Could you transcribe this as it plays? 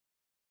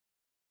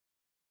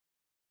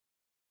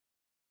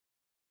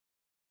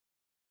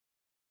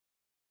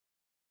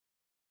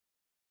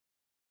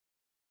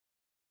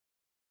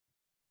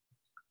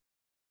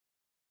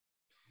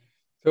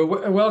So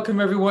welcome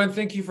everyone.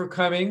 Thank you for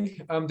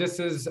coming. This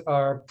is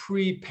our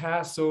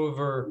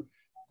pre-Passover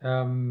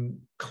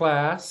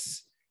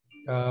class.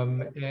 I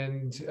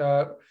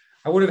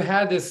would have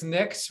had this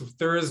next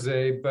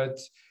Thursday, but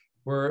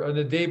we're on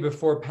the day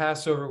before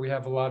Passover. We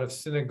have a lot of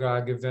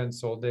synagogue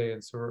events all day,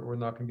 and so we're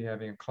not going to be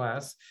having a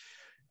class.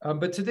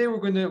 But today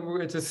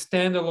it's a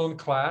standalone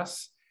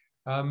class,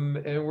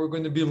 and we're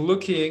going to be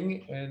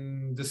looking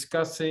and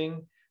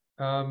discussing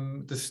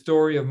the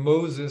story of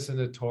Moses in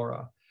the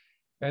Torah.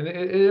 And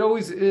it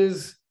always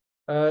is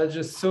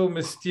just so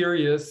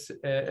mysterious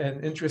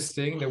and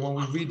interesting that when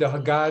we read the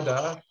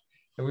Haggadah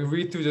and we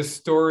read through the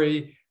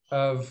story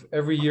of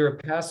every year of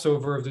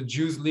Passover of the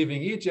Jews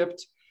leaving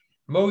Egypt,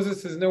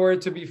 Moses is nowhere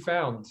to be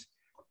found.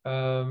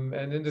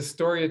 And in the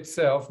story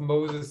itself,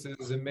 Moses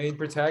is the main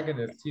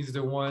protagonist. He's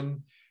the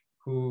one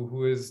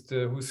whose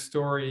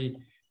story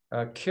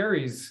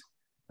carries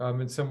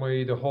in some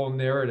way the whole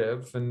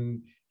narrative,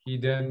 and he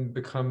then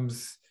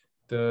becomes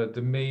the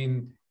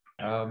main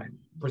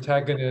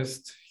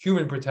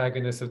human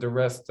protagonist of the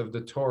rest of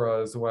the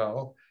Torah as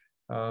well.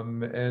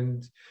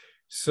 And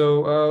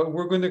so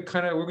we're going to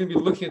be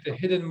looking at the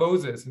hidden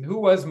Moses and who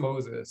was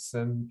Moses,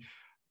 and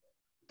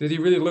did he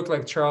really look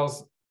like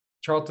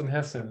Charlton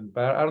Heston?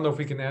 But I don't know if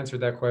we can answer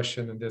that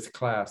question in this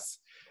class.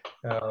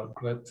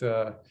 But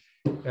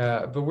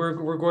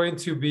we're going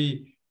to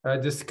be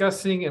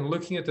discussing and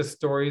looking at the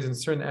stories and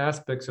certain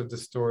aspects of the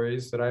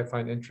stories that I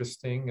find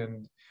interesting,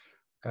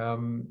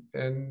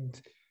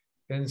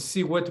 and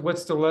see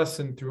what's the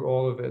lesson through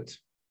all of it.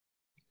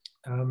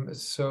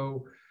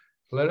 So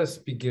let us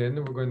begin.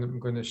 I'm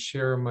going to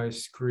share my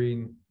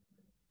screen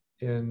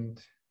and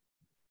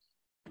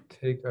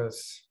take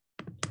us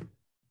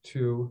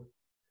to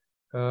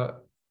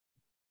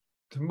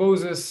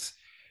Moses.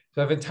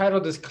 So I've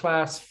entitled this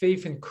class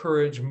 "Faith and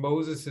Courage: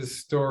 Moses'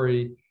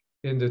 Story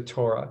in the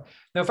Torah."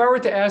 Now, if I were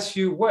to ask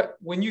you,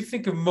 when you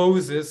think of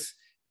Moses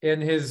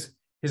and his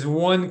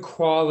one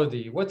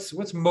quality,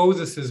 what's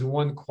Moses's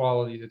one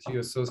quality that you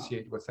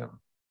associate with him?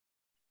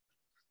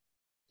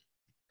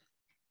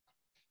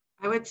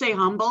 I would say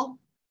humble.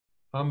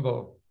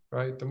 Humble,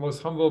 right? The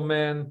most humble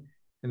man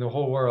in the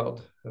whole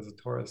world, as the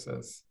Torah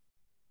says.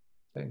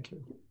 Thank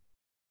you.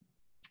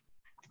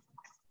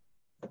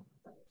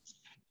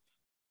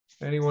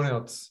 Anyone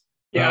else?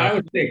 Yeah, I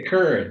would say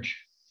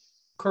courage.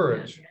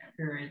 Courage. Yeah,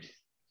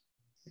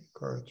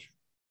 courage.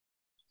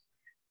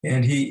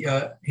 And he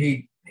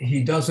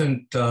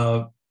doesn't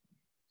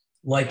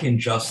like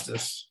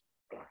injustice.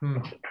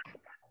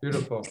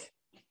 Beautiful.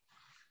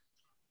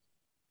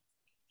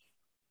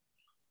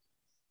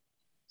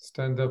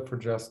 Stand up for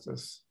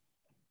justice.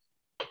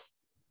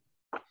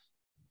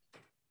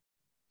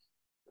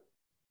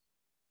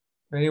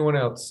 Anyone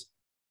else?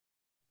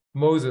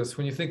 Moses,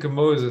 when you think of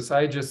Moses,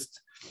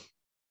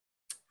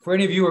 for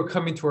any of you who are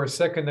coming to our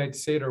second night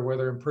Seder,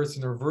 whether in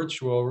person or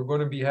virtual, we're going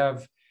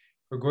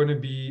to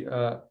be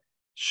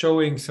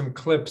showing some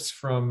clips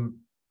from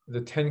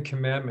the 10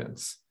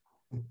 Commandments.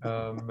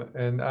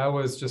 And I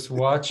was just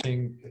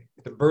watching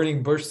the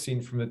burning bush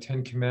scene from the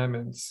 10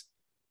 Commandments.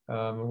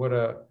 What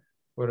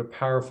a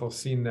powerful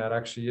scene that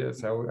actually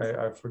is.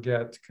 I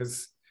forget,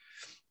 because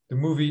the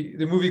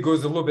movie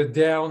goes a little bit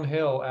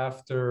downhill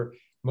after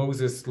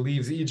Moses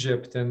leaves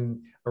Egypt and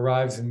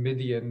arrives in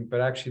Midian, but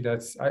actually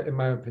that's, in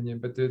my opinion,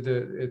 but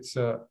it's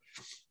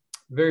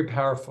very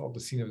powerful, the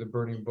scene of the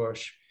burning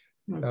bush.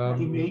 Well,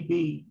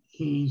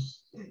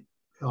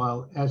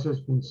 as has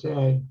been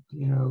said,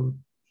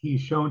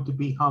 he's shown to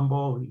be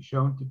humble, he's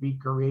shown to be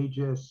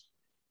courageous.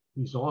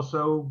 He's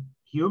also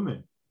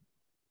human.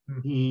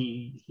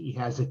 He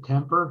has a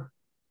temper.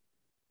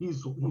 He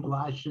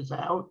lashes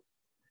out.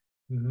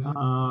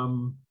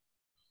 And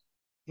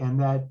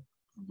that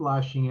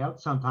lashing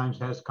out sometimes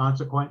has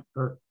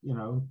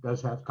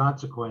does have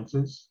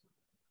consequences.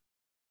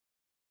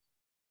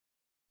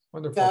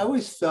 Wonderful. Yeah, I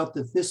always felt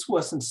that this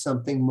wasn't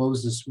something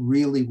Moses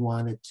really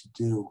wanted to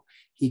do.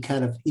 He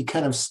kind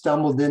of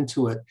stumbled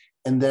into it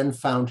and then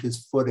found his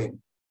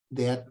footing.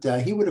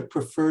 That he would have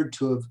preferred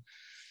to have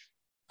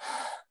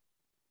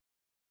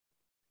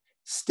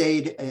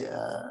stayed,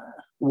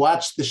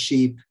 watched the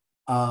sheep.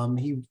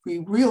 He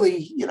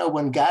really,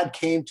 when God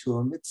came to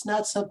him, it's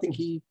not something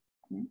he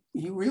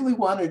really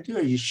wanted to do.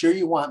 Are you sure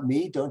you want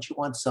me? Don't you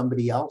want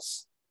somebody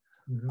else?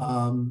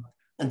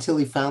 Until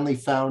he finally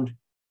found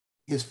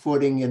his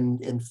footing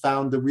and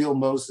found the real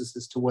Moses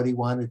as to what he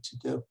wanted to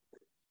do.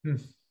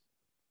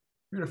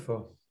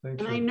 Beautiful.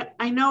 Thank you. And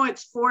I know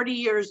it's 40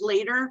 years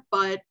later,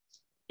 but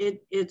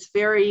it's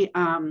very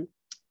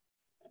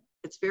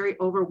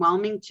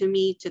overwhelming to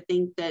me to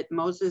think that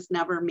Moses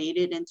never made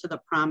it into the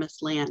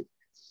promised land.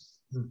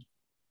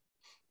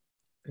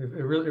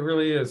 It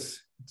really is.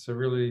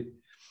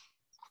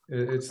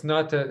 It's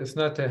not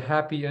the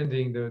happy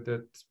ending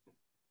that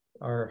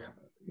our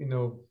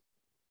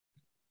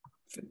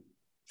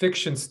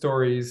fiction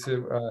stories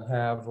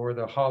have, or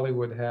the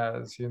Hollywood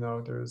has.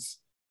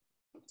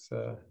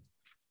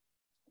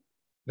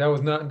 That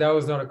was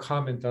not a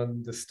comment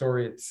on the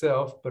story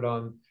itself, but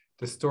on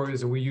the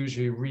stories that we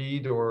usually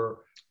read or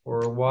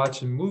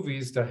watch in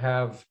movies that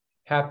have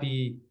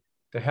the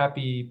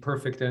happy,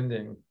 perfect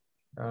ending.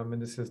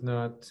 And this is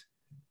not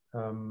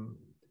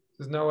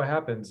what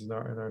happens in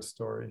our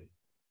story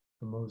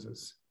of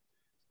Moses.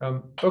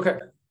 Okay,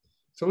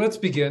 so let's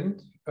begin.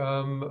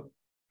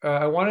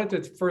 I wanted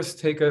to first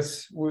take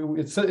us.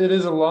 It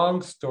is a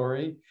long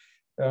story.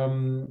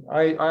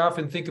 I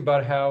often think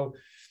about how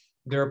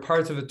there are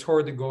parts of the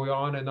Torah that go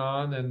on,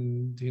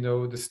 and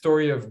the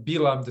story of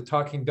Bilam, the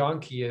talking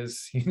donkey,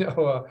 is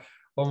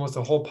almost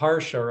a whole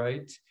parsha,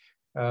 right?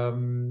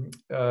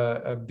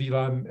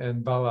 Bilam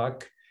and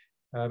Balak,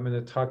 and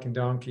the talking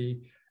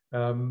donkey.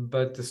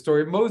 But the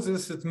story of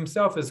Moses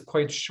himself is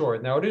quite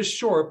short. Now it is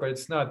short, but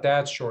it's not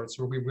that short.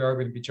 So we are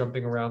going to be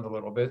jumping around a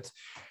little bit.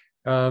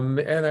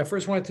 And I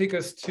first want to take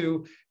us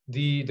to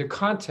the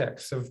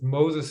context of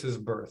Moses's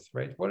birth,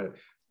 right?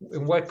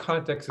 In what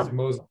context is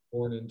Moses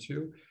born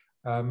into?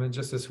 And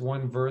just this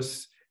one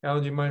verse.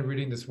 Alan, do you mind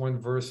reading this one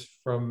verse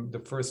from the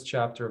first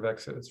chapter of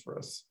Exodus for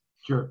us?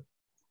 Sure.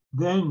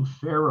 Then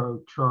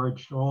Pharaoh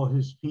charged all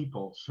his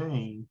people,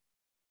 saying,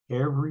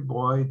 every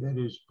boy that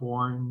is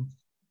born,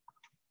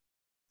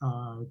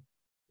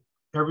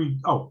 every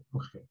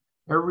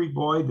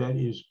boy that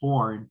is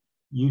born,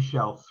 you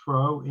shall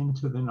throw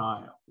into the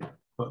Nile,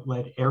 but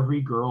let every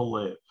girl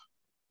live.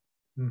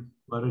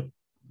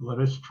 Let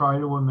us try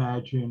to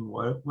imagine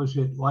what was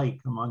it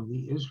like among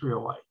the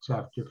Israelites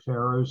after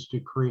Pharaoh's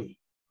decree.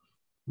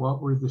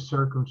 What were the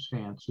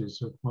circumstances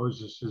of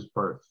Moses's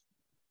birth?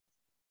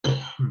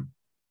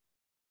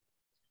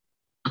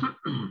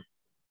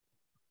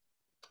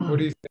 What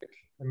do you think?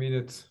 I mean,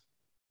 it's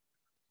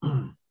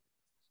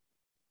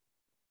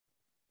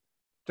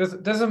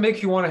doesn't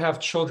make you want to have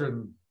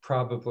children,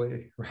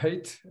 probably,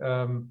 right?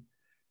 I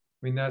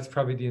mean, that's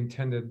probably the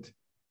intended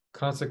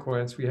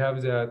consequence. We have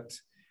the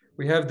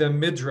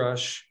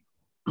midrash,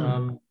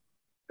 of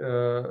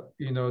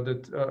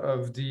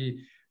the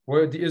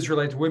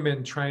Israelite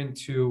women trying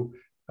to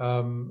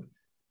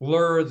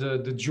lure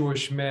the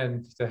Jewish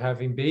men to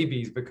having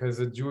babies because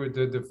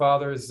the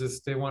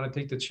fathers they want to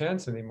take the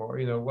chance anymore.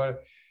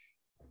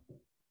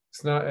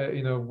 It's not,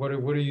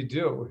 what do you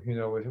do,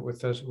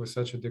 with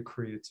such a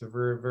decree? It's a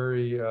very,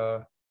 very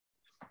a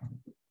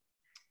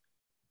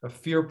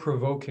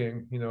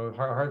fear-provoking,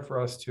 hard for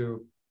us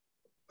to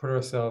put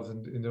ourselves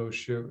in those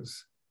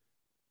shoes.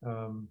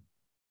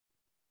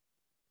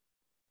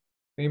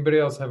 Anybody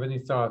else have any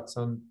thoughts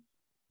on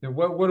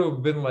what would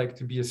have been like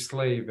to be a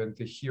slave and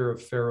to hear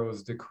of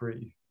Pharaoh's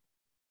decree?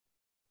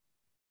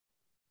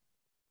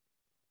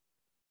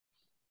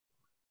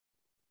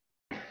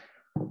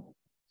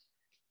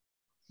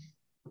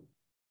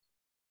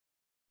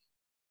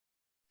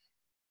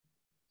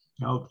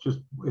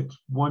 It's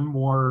one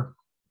more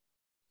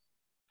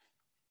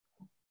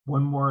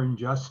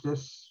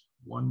injustice,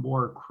 one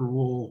more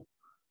cruel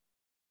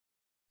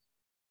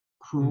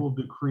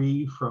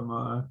decree from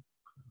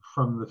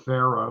the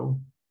Pharaoh.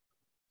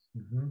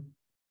 Mm-hmm.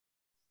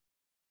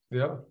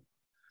 Yeah,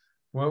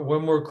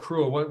 one more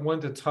cruel, one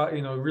to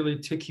really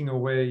taking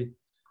away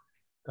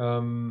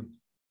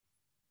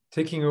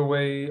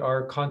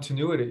our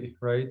continuity,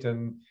 right?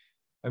 And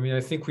I mean,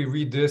 I think we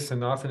read this,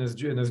 and often as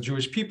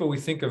Jewish people, we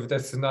think of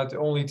this is not the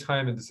only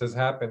time that this has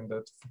happened,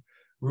 that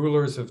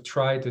rulers have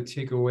tried to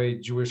take away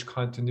Jewish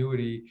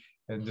continuity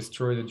and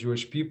destroy the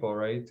Jewish people,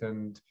 right?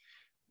 And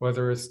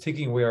whether it's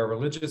taking away our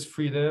religious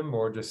freedom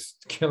or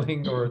just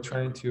killing or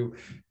trying to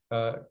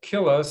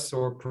kill us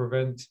or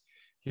prevent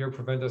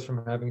us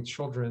from having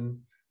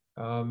children.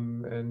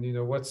 And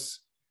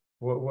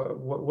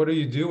what do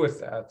you do with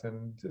that?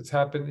 And it's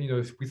happened,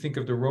 if we think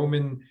of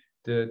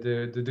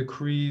the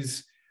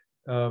decrees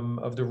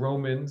of the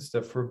Romans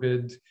that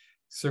forbid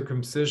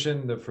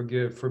circumcision, that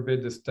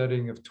forbid the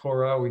studying of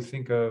Torah. We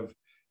think of,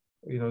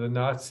 the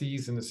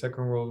Nazis in the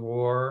Second World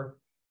War,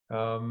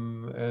 what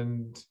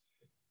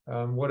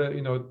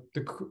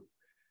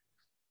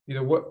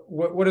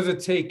does it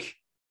take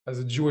as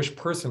a Jewish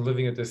person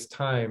living at this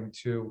time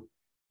to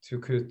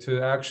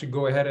actually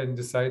go ahead and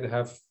decide to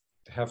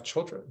have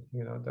children?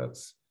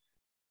 That's.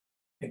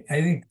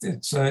 I think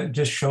it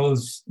just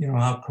shows,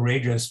 how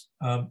courageous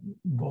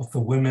both the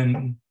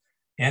women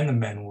and the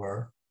men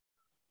were,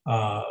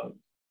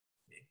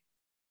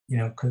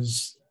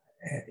 because,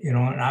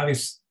 and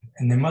obviously,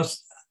 and they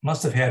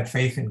must have had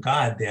faith in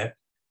God that,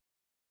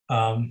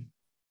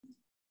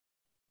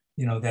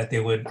 that they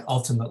would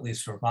ultimately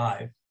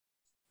survive.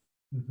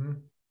 Mm-hmm.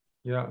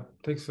 Yeah,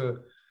 take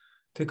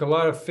a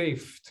lot of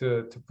faith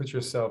to put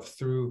yourself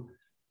through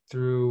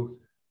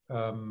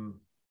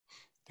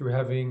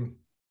having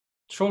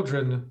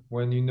children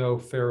when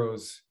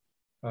Pharaoh's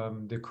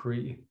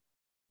decree.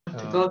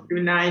 To go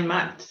through 9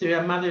 months, to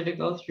a mother to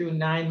go through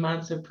 9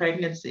 months of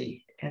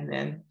pregnancy and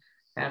then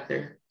have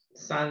their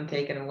son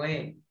taken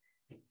away.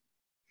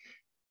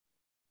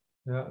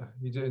 Yeah,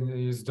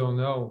 you just don't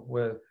know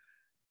what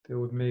they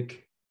would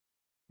make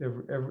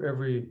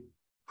every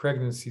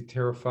pregnancy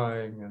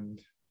terrifying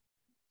and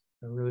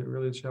really,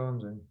 really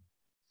challenging.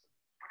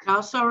 It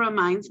also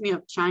reminds me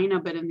of China,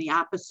 but in the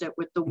opposite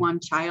with the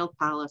one-child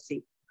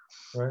policy.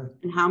 Right.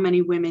 And how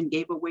many women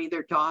gave away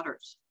their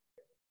daughters.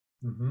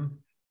 Mm-hmm.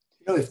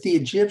 You know, if the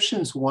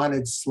Egyptians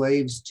wanted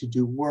slaves to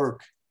do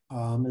work,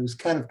 it was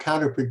kind of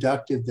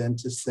counterproductive then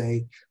to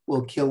say,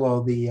 "We'll kill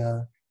all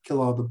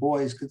the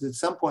boys," because at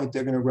some point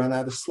they're going to run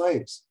out of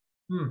slaves.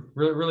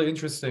 Really, really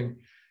interesting.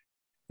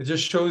 It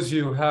just shows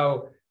you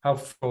how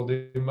full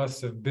they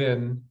must have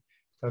been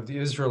of the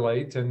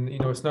Israelite. And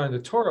it's not in the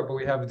Torah, but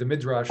we have the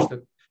Midrash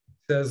that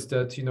says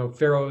that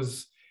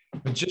Pharaoh's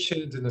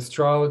magicians and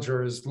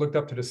astrologers looked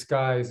up to the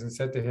skies and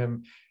said to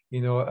him,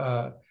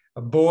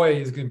 a boy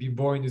is going to be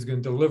born who's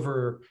going to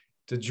deliver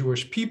the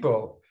Jewish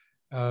people.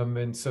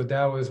 And so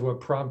that was what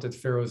prompted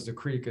Pharaoh's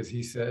decree, because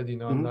he said,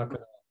 I'm not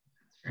going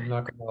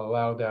to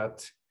allow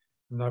that.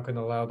 I'm not going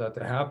to allow that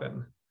to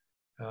happen.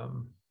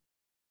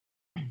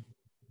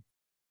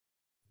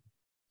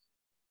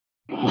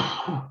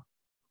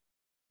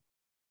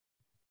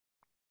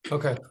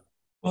 Okay.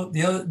 Well,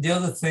 the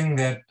other thing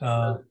that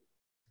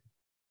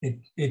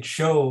it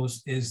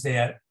shows is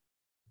that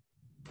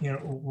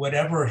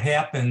whatever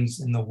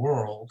happens in the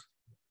world,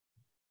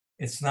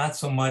 it's not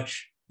so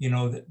much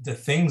the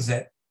things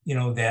that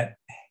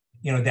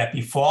that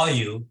befall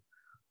you,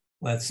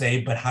 let's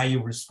say, but how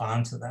you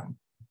respond to them.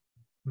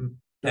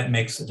 That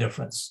makes a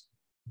difference.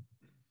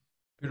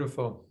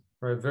 Beautiful,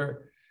 right? Very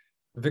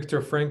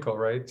Viktor Frankl,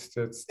 right?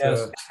 That's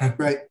yes.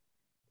 Right.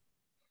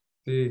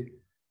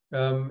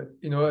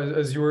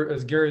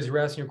 As Gary, as you were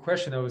asking your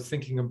question, I was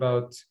thinking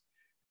about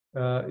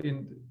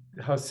in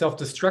how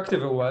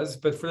self-destructive it was,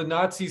 but for the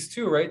Nazis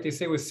too, right? They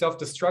say it was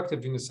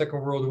self-destructive during the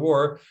Second World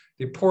War.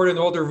 They poured in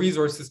all their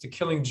resources to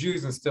killing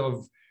Jews instead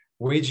of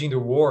waging the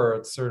war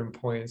at certain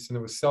points, and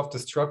it was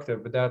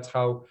self-destructive. But that's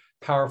how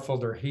powerful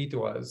their hate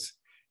was,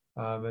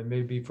 and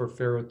maybe for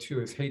Pharaoh too,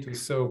 his hate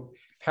was so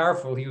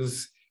powerful. He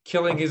was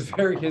killing his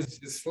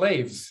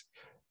slaves.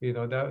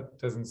 That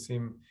doesn't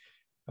seem.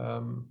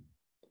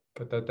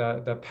 But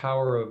that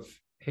power of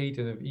hate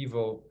and of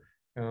evil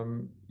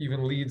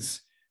even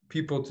leads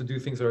people to do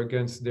things that are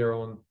against their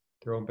own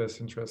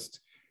best interest.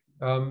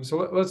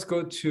 So let's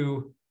go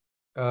to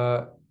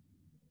the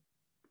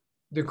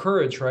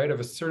courage, right, of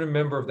a certain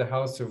member of the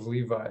house of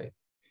Levi.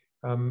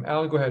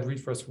 Alan, go ahead,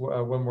 read for us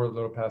one more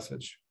little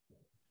passage.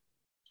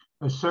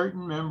 A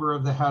certain member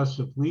of the house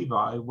of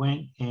Levi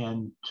went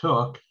and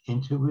took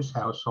into his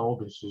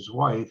household as his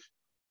wife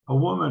a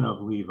woman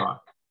of Levi.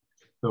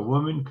 The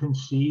woman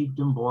conceived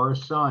and bore a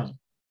son,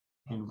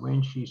 and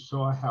when she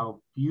saw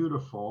how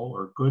beautiful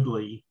or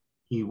goodly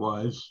he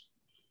was,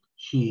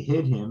 she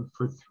hid him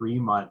for 3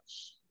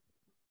 months.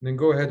 And then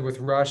go ahead with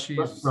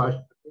Rashi's.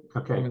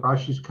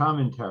 Rashi's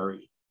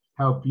commentary.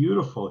 How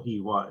beautiful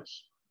he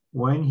was.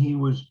 When he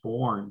was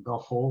born, the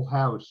whole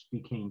house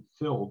became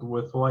filled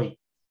with light.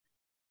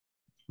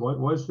 What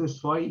was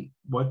this light?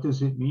 What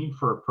does it mean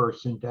for a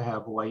person to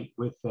have light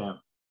with them?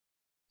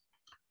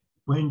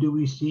 When do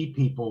we see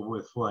people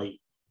with light?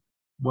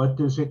 What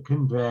does it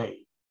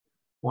convey?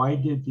 Why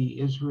did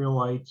the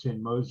Israelites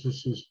and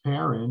Moses'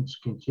 parents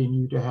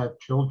continue to have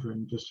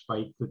children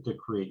despite the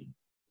decree?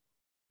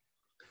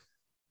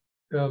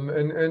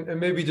 And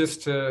maybe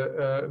just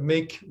to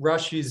make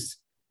Rashi's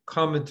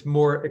comment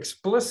more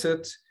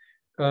explicit,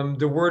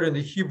 the word in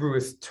the Hebrew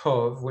is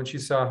tov. When she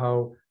saw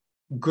how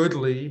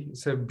goodly,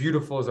 said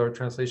beautiful is our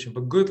translation,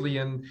 but goodly,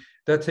 and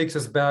that takes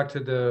us back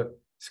to the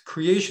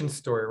creation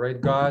story,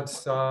 right? God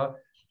saw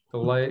the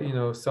light,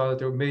 saw that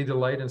they made the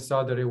light and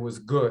saw that it was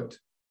good.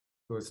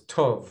 It was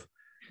tov,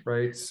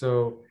 right?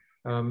 So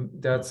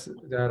that's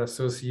that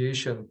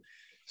association.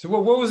 So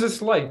what was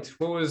this light?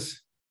 What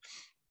was?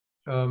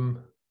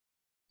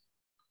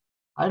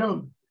 I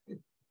don't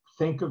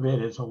think of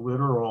it as a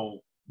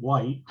literal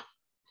light,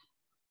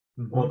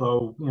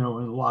 although in a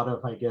lot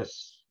of, I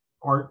guess,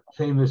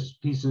 famous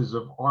pieces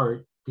of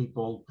art,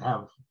 people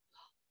have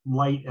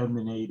light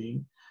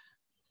emanating.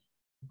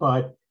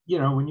 But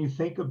when you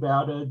think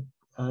about a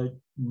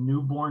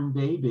newborn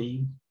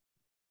baby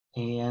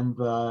and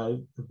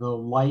the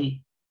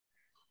light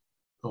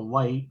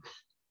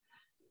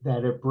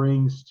that it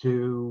brings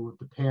to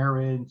the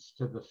parents,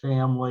 to the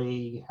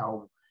family,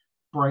 how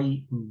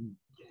bright and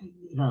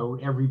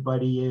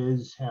everybody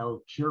is,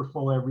 how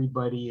cheerful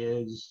everybody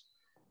is.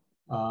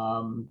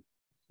 A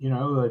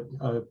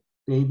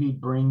baby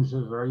brings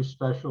a very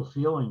special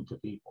feeling to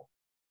people.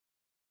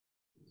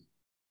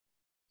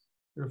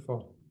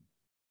 Beautiful.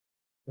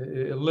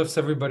 It lifts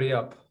everybody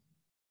up.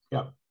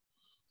 Yeah.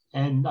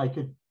 And I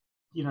could,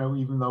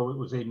 even though it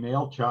was a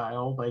male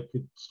child, I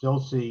could still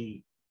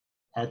see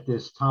at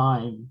this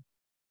time,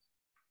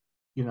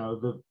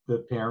 the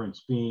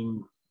parents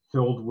being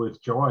filled with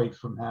joy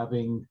from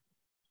having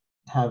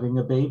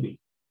a baby.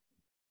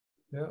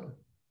 Yeah.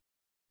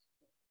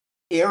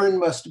 Aaron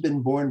must have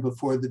been born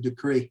before the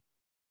decree.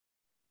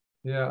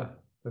 Yeah,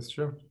 that's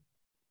true.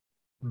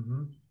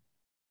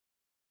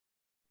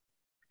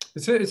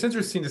 It's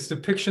interesting, this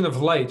depiction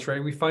of light,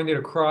 right? We find it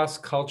across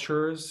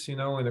cultures,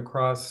 and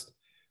across,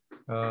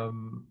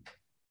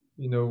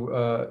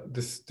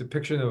 this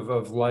depiction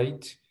of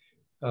light.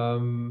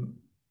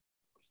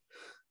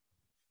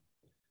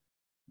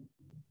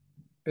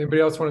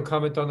 Anybody else want to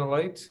comment on the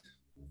light?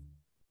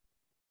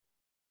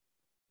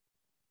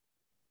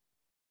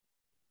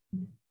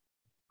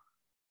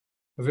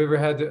 Have you ever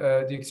had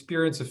the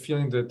experience of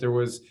feeling that there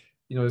was,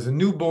 there's a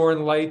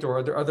newborn light, or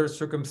are there other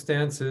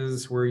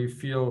circumstances where you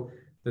feel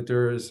that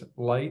there is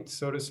light,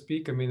 so to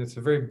speak? I mean, it's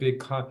a very big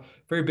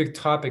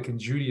topic in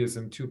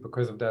Judaism too,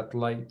 because of that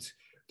light.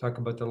 Talk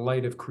about the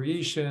light of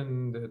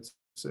creation.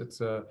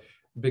 It's a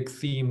big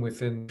theme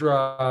within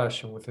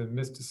Midrash and within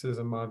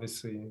mysticism,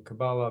 obviously, in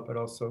Kabbalah, but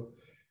also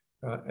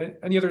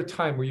any other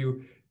time where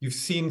you've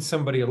seen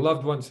somebody, a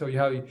loved one, so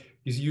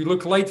you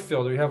look light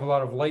filled, or you have a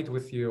lot of light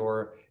with you,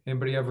 or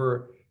anybody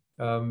ever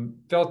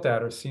felt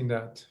that or seen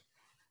that?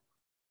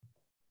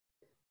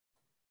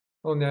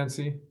 Oh,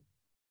 Nancy.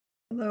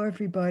 Hello,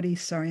 everybody.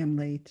 Sorry I'm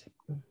late.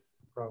 No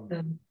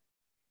problem.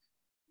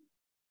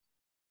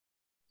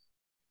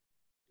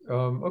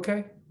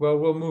 Okay, well,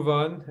 we'll move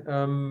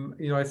on.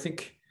 I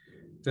think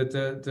that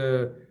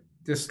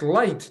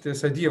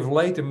this idea of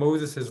light in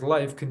Moses'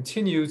 life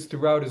continues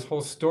throughout his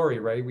whole story,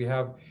 right? We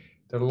have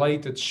the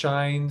light that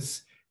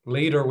shines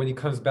later when he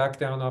comes back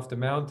down off the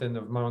mountain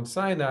of Mount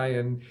Sinai,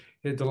 and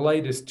the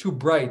light is too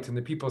bright, and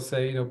the people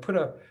say, put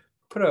a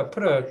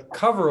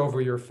cover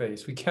over your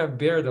face. We can't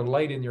bear the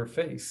light in your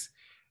face.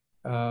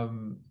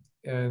 In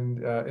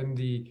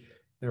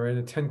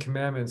the Ten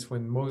Commandments,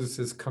 when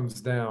Moses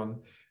comes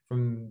down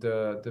from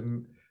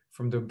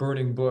the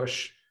burning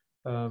bush,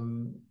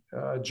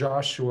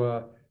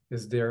 Joshua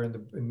is there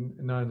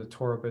not in the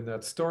Torah, but in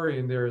that story,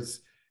 and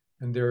there's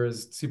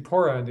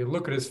Zipporah, and they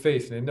look at his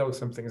face and they know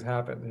something's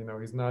happened.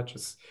 He's not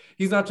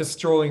just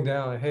strolling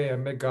down. Hey, I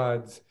met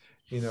God.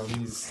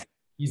 He's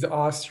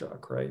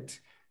awestruck, right?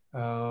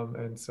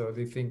 And so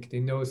they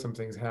know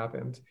something's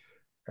happened.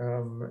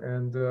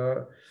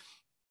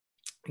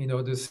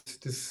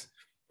 This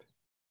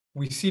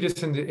we see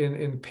this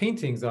in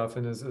paintings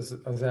often,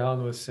 as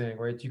Alan was saying,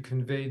 right? You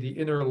convey the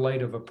inner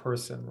light of a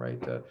person,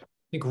 right? I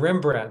think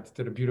Rembrandt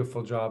did a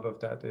beautiful job of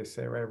that, they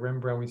say, right?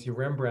 We see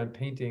Rembrandt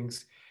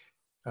paintings,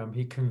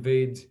 he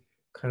conveyed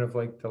kind of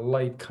like the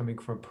light coming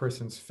from a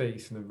person's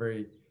face in a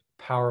very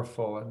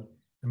powerful and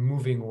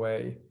moving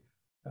way.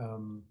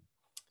 The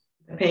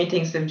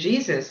paintings of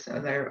Jesus,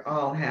 they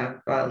all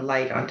have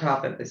light on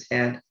top of his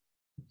head.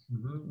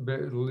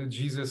 Mm-hmm.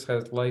 Jesus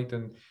has light,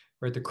 and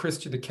right,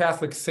 the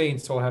Catholic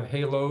saints all have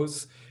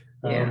halos,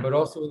 but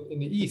also in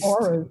the East,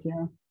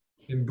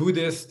 in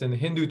Buddhist and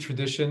Hindu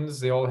traditions,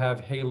 they all have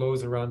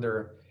halos around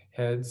their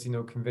heads,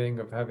 conveying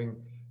of having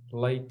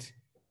light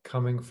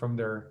coming from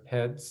their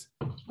heads.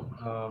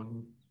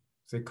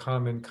 It's a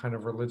common kind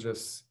of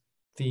religious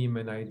theme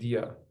and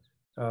idea.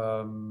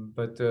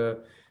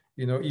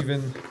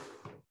 Even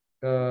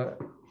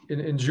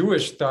in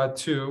Jewish thought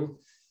too,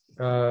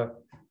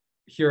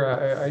 here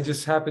I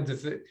just happened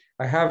to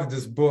I have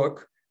this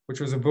book, which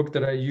was a book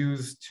that I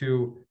used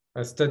to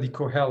study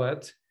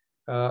Kohelet,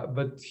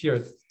 but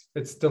here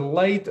it's the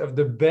light of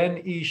the Ben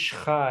Ish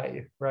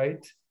Chai,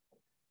 right?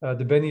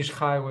 The Ben Ish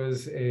Chai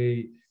was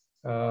a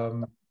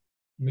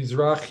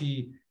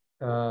Mizrahi,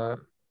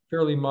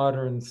 fairly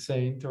modern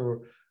saint,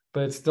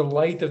 but it's the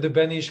light of the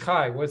Ben Ish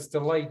Chai. What's the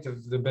light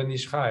of the Ben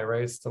Ish Chai,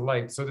 right? It's the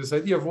light. So this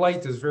idea of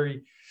light is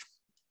very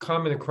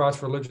common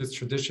across religious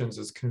traditions,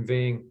 as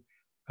conveying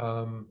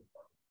the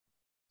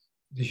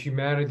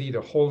humanity,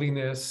 the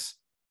holiness.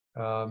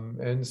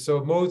 And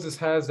so Moses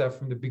has that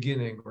from the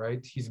beginning,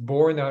 right? He's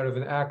born out of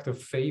an act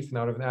of faith and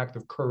out of an act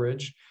of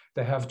courage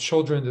to have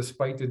children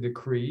despite the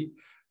decree.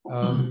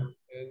 And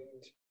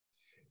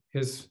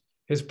his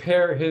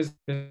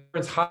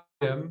parents hide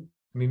him.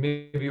 I mean,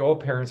 maybe all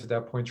parents at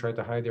that point tried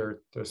to hide their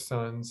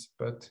sons,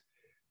 but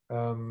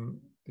the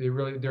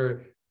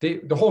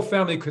whole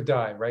family could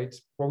die, right?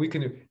 Well,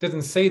 it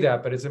doesn't say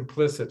that, but it's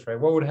implicit, right?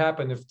 What would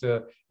happen if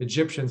the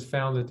Egyptians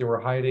found that they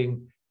were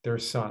hiding their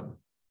son?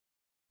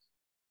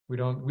 We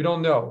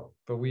don't know,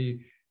 but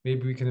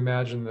maybe we can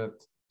imagine that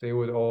they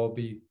would all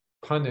be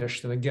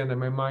punished. And again,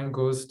 my mind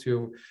goes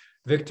to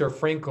Viktor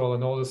Frankl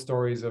and all the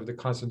stories of the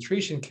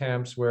concentration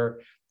camps, where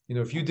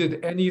if you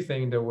did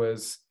anything that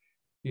was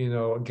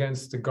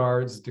against the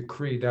guards'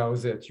 decree, that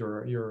was it.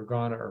 You're a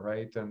goner,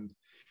 right? And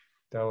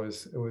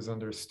it was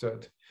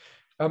understood.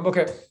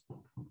 Okay.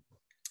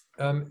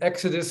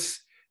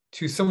 Exodus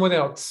to someone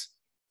else.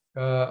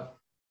 We're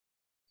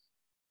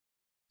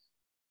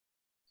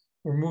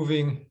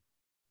moving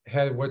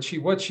ahead. What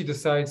she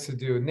decides to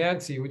do.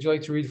 Nancy, would you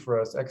like to read for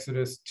us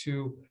Exodus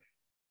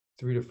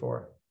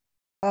 2:3-4?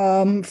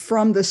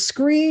 From the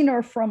screen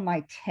or from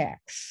my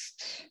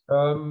text?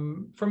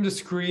 From the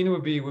screen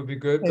would be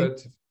good, okay.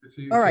 But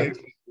all right.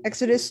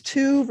 Exodus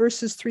 2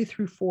 verses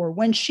 3-4.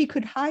 When she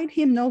could hide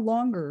him no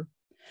longer,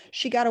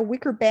 she got a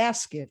wicker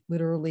basket,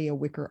 literally a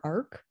wicker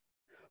ark,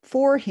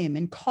 for him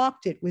and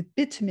caulked it with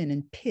bitumen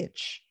and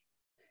pitch.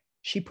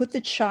 She put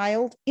the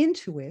child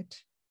into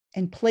it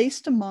and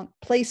placed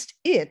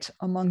it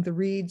among the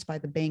reeds by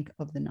the bank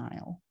of the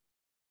Nile.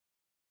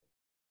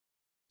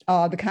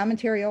 The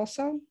commentary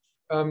also?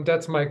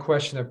 That's my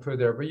question I put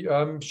there,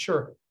 but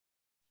sure.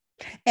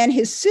 And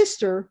his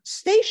sister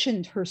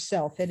stationed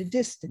herself at a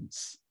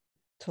distance.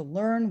 to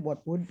learn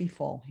what would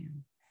befall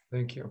him.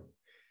 Thank you.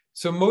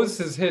 So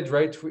Moses hid,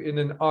 right, in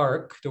an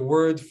ark. The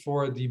word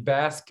for the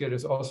basket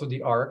is also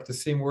the ark, the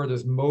same word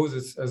as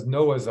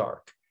Noah's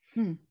ark.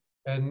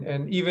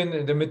 And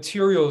even the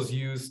materials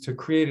used to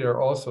create it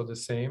are also the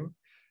same.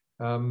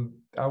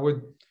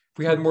 If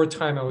we had more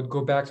time, I would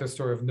go back to the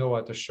story of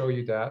Noah to show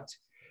you that.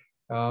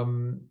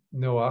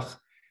 Noah.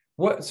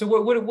 What's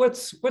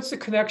the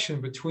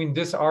connection between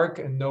this ark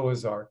and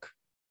Noah's ark?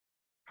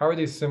 How are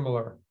they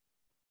similar?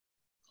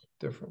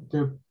 Different.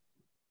 They're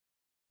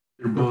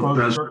both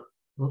vessels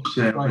of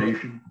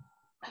salvation.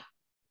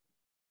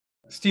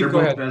 Steve, go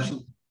ahead.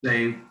 Vessels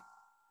saved.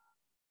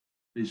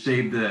 They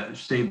saved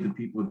the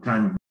people at the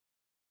time.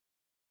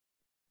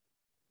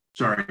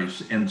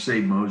 And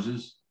saved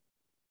Moses.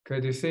 Okay,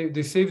 they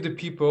saved the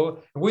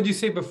people. And what did you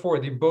say before?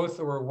 They both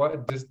were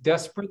what?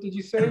 Desperate? Did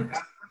you say?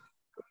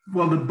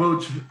 Well, the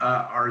boats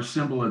are a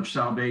symbol of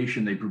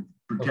salvation. They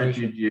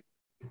protected you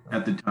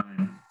at the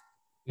time.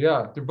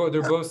 Yeah, they're both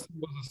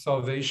symbols of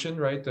salvation,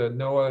 right?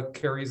 Noah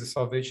carries the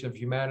salvation of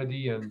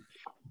humanity, and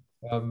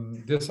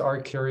this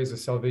ark carries the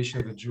salvation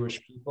of the Jewish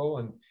people,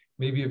 and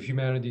maybe of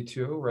humanity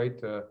too, right?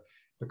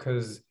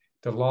 Because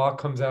the law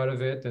comes out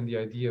of it, and the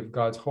idea of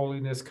God's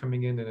holiness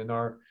coming in, and in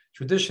our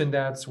tradition,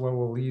 that's what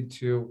will lead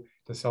to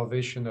the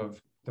salvation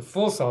of the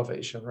full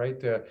salvation,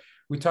 right?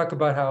 We talk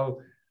about how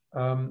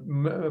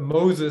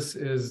Moses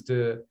is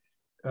the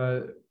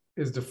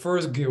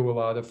first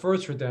Geulah, the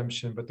first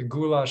redemption, but the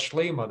Geulah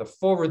Shlema, the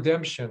full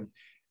redemption,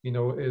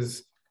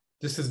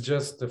 this is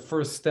just the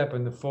first step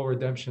in the full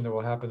redemption that will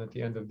happen at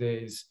the end of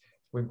days,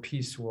 when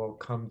peace will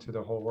come to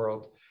the whole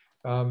world.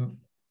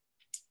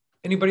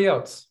 Anybody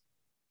else?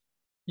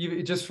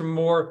 Just from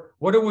more,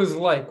 what it was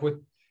like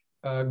with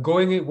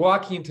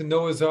walking into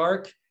Noah's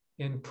Ark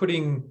and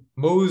putting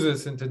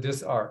Moses into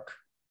this ark.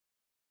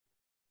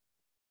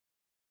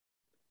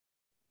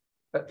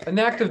 An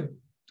act of,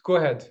 go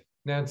ahead,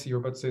 Nancy, you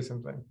were about to say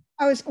something.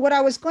 What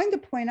I was going to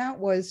point out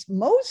was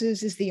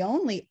Moses is the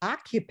only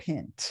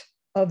occupant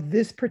of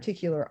this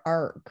particular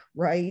ark,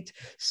 right?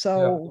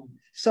 So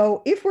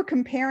if we're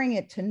comparing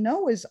it to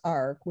Noah's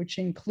Ark, which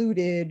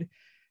included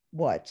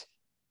what?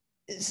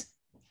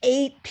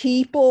 8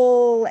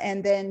 people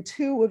and then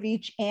 2 of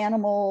each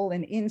animal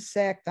and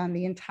insect on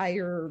the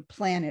entire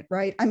planet,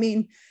 right? I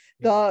mean,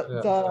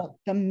 the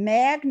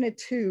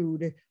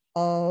magnitude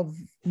of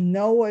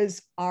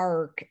Noah's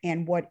Ark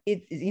and what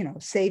it,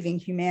 saving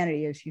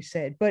humanity, as you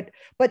said, but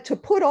to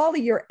put all of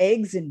your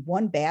eggs in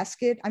one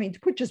basket, I mean,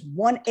 to put just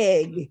one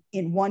egg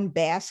in one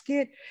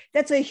basket,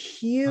 that's a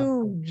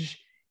huge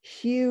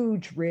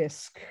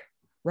risk,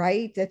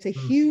 right? That's a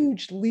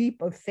huge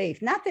leap of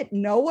faith. Not that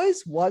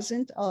Noah's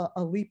wasn't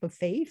a leap of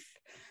faith,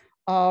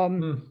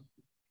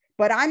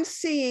 but I'm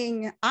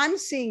seeing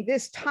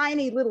this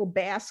tiny little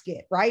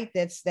basket, right?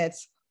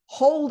 That's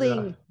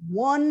holding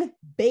one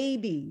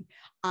baby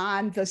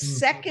on the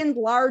second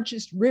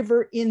largest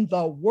river in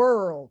the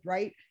world,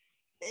 right?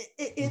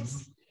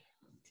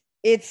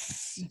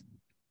 It's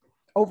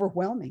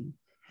overwhelming.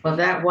 Well,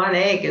 that one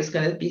egg is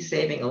going to be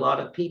saving a lot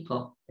of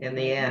people in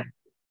the end.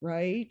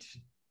 Right.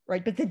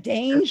 But the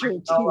danger to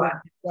it is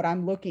what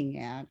I'm looking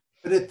at.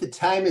 But at the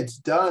time it's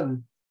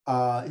done,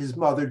 his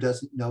mother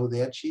doesn't know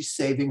that. She's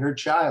saving her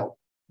child.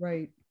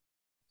 Right.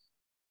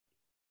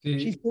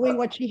 She's doing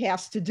what she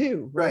has to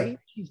do, right?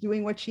 She's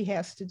doing what she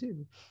has to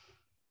do.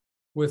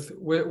 With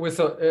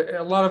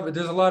a lot of,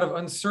 there's a lot of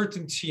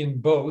uncertainty in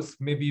both,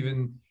 maybe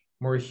even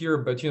more here,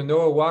 but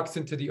Noah walks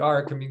into the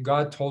ark. I mean,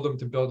 God told him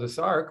to build this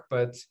ark,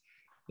 but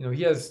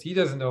he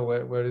doesn't know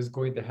what is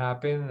going to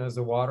happen as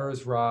the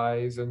waters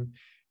rise, and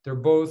they're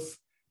both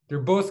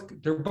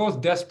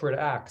desperate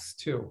acts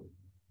too,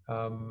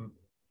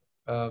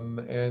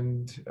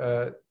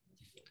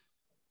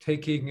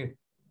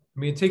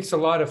 it takes a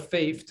lot of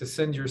faith to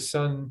send your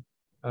son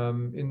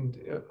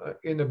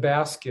in a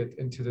basket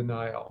into the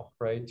Nile,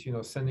 right?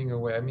 Sending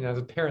away. I mean, as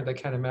a parent, I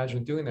can't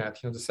imagine doing that.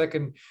 The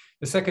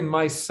second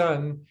my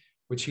son,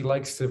 which he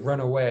likes to run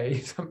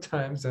away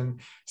sometimes, and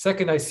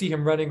second I see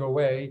him running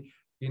away,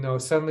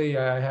 suddenly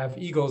I have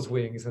eagle's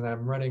wings and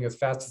I'm running as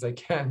fast as I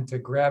can to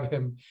grab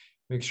him,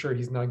 make sure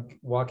he's not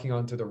walking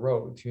onto the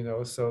road,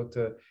 So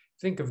to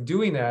think of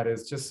doing that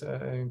is just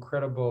an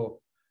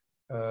incredible,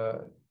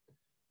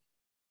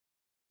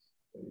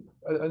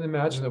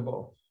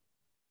 unimaginable.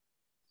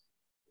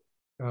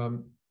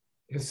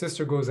 His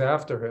sister goes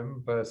after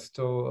him, but it's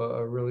still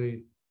a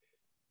really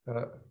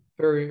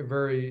very,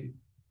 very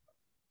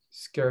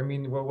scary. I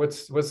mean,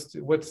 what's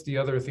the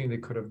other thing they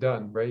could have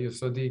done, right?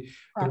 So the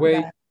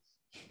way,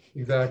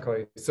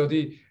 exactly. So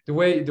the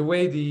way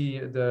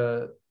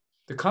the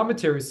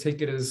commentaries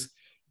take it is,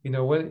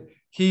 when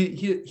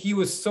he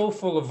was so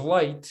full of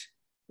light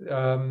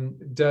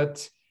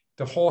that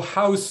the whole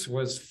house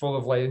was full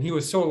of light, and he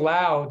was so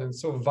loud and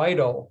so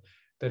vital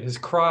that his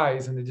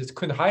cries, and they just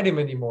couldn't hide him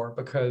anymore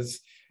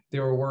because they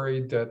were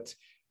worried that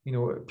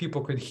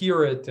people could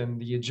hear it and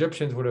the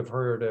Egyptians would have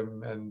heard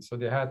him, and so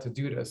they had to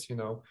do this.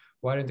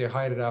 Why didn't they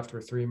hide it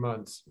after 3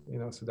 months?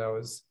 So that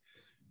was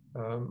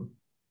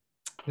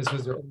This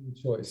was their only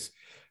choice.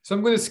 So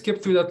I'm going to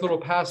skip through that little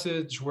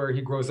passage where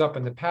he grows up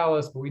in the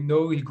palace, but we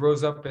know he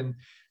grows up in,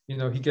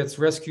 he gets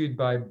rescued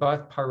by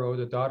Bat Paro,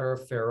 the daughter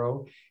of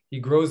Pharaoh. He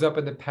grows up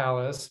in the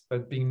palace,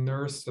 but being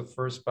nursed at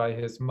first by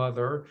his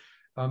mother.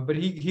 But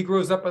he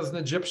grows up as an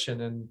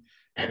Egyptian, and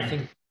I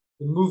think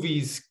the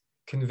movies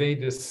convey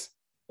this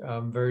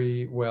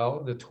very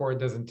well. The Torah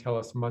doesn't tell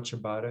us much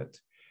about it.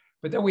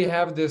 But then we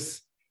have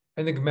this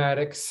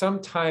enigmatic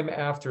sometime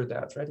after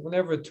that, right?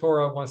 Whenever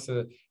Torah wants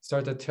to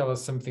start to tell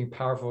us something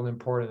powerful and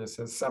important, it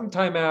says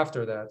sometime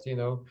after that,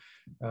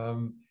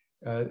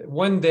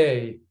 one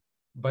day,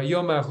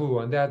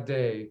 Bayomahu, on that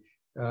day,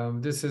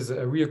 this is a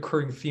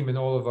reoccurring theme in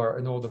all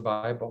the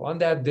Bible. On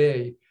that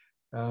day,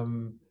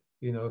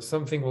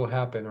 something will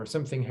happen or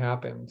something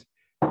happened.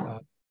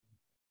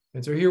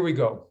 And so here we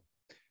go.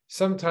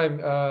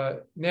 Sometime,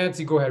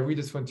 Nancy, go ahead, read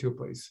this one too,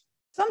 please.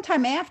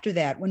 Sometime after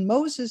that, when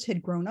Moses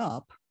had grown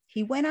up,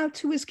 he went out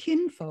to his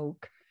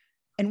kinfolk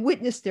and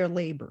witnessed their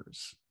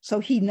labors. So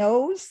he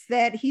knows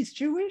that he's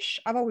Jewish.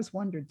 I've always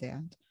wondered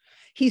that.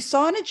 He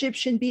saw an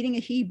Egyptian beating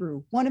a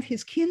Hebrew, one of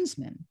his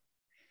kinsmen.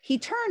 He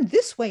turned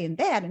this way and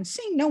that, and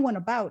seeing no one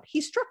about, he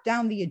struck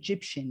down the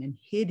Egyptian and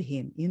hid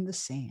him in the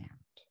sand.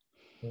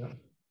 Yeah.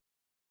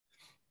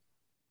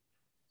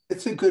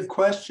 It's a good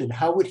question.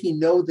 How would he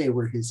know they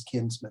were his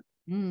kinsmen?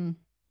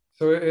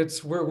 So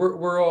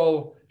we're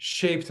all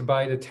shaped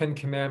by the 10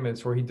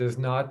 Commandments, where he does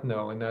not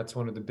know, and that's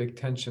one of the big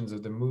tensions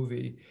of the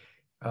movie.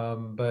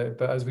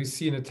 But as we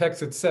see in the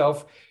text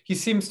itself, he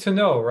seems to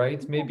know,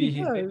 right? Maybe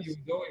he was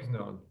always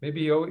known.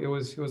 Maybe he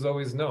was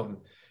always known.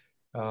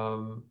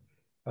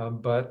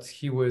 But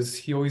he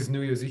always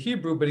knew he was a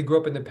Hebrew. But he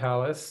grew up in the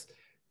palace.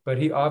 But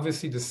he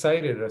obviously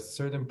decided at a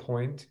certain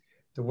point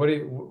that what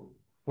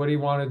he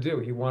wanted to do.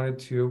 He wanted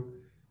to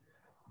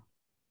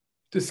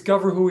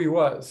discover who he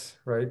was,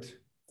 right?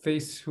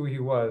 Face who he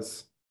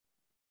was.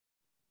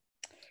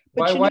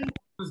 Why did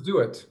Moses do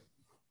it?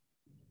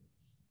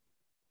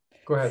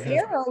 Go ahead.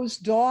 Pharaoh's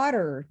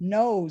daughter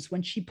knows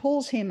when she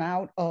pulls him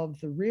out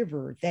of the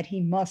river that he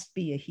must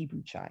be a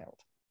Hebrew child.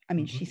 I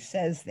mean, she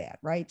says that,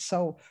 right?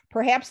 So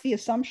perhaps the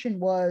assumption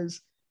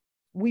was,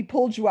 we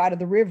pulled you out of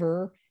the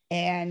river,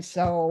 and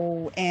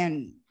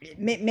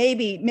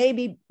maybe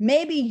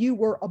you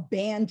were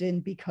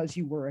abandoned because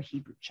you were a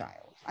Hebrew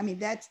child. I mean,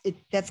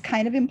 that's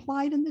kind of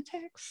implied in the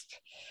text.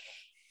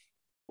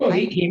 Well,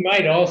 he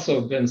might also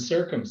have been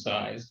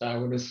circumcised. I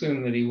would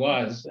assume that he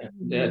was.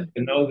 And that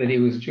to know that he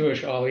was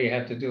Jewish, all he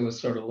had to do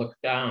was sort of look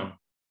down.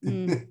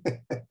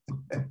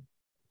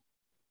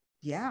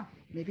 Yeah,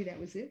 maybe that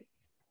was it.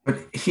 But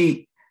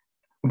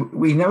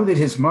we know that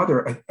his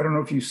mother, I don't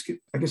know if you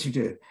skipped, I guess you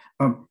did.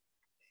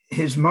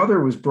 His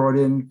mother was brought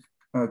in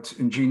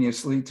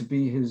ingeniously to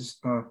be his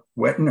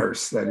wet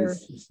nurse, that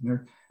is, his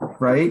nurse,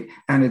 right?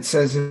 And it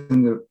says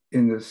in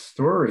the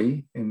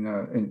story,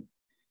 in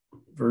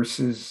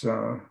verses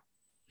 10,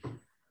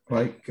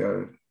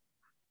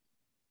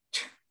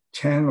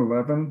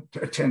 11,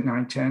 10,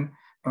 9, 10,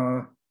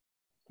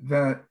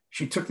 that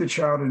she took the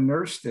child and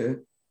nursed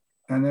it.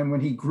 And then when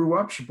he grew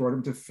up, she brought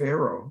him to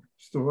Pharaoh's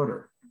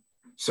daughter.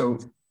 So,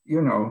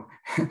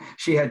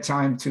 she had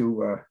time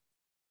to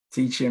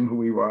teach him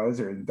who he was,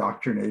 or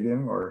indoctrinate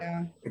him, or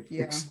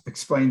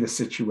explain the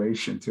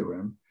situation to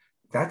him.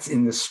 That's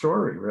in the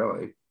story,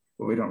 really.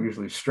 But we don't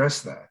usually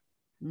stress that.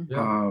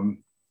 Yeah.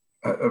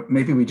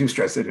 Maybe we do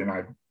stress it, and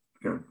I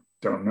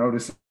don't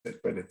notice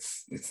it, but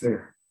it's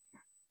there.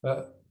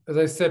 As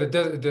I said,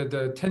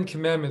 the 10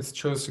 Commandments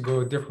chose to go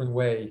a different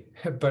way,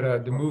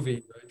 but the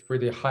movie, right, where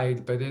they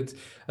hide. But it's,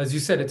 as you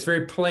said, it's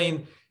very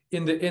plain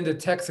in the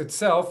text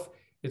itself.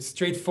 It's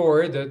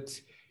straightforward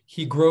that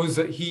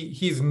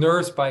he's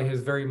nursed by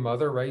his very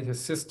mother, right? His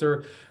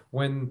sister,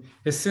 when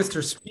his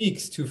sister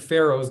speaks to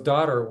Pharaoh's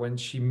daughter when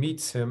she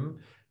meets him,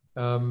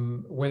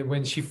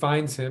 when she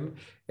finds him,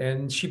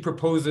 and she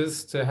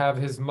proposes to have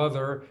his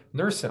mother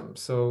nurse him.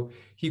 So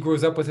he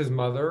grows up with his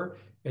mother,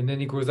 and then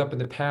he grows up in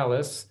the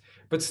palace.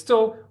 But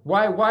still,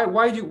 why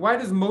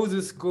does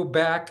Moses go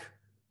back?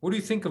 What do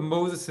you think of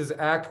Moses'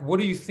 act? What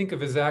do you think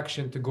of his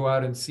action to go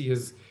out and see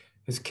his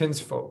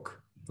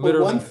kinsfolk?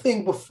 Well, one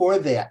thing before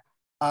that,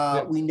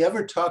 we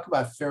never talk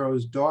about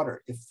Pharaoh's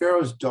daughter. If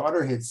Pharaoh's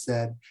daughter had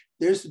said,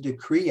 "There's a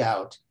decree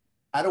out,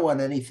 I don't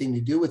want anything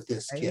to do with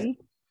this kid,"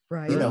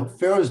 right?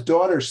 Pharaoh's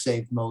daughter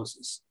saved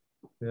Moses.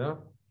 Yeah,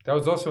 that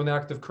was also an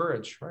act of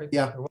courage, right?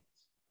 Yeah.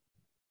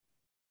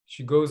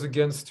 She goes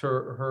against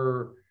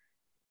her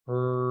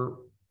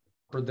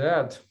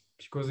dad.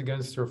 She goes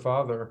against her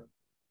father.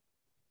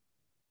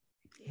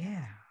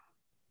 Yeah.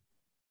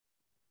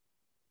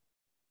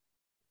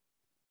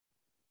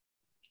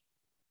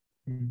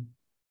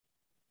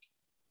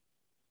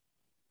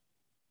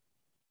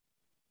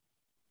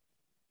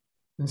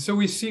 And so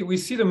we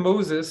see that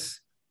Moses,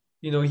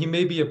 he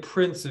may be a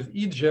prince of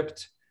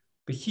Egypt,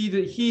 but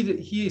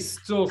he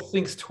still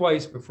thinks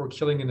twice before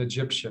killing an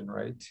Egyptian,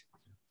 right?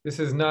 This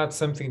is not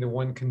something that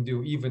one can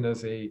do, even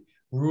as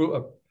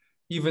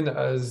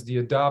the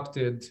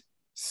adopted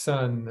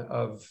son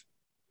of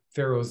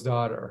Pharaoh's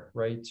daughter,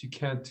 right? You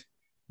can't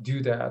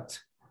do that.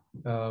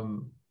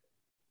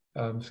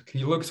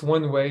 He looks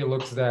one way,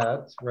 looks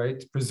that,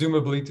 right?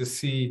 Presumably to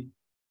see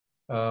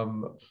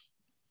what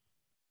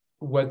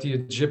the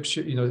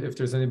Egyptian, if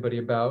there's anybody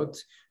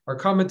about. Our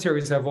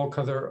commentaries have all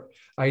kinds of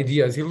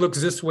ideas. He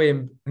looks this way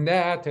and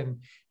that,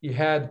 and he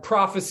had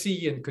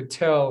prophecy and could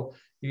tell,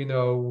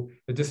 that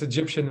this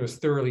Egyptian was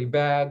thoroughly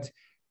bad.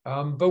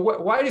 But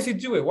why does he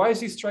do it? Why does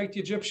he strike the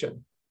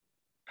Egyptian?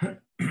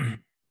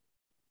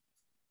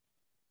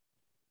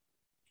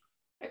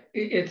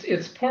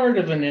 It's part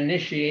of an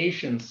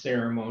initiation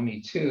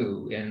ceremony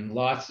too, in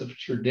lots of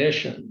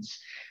traditions,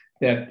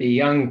 that the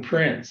young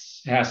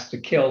prince has to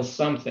kill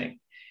something.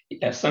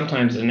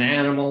 Sometimes an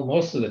animal,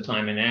 most of the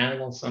time an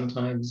animal,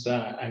 sometimes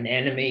an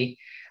enemy.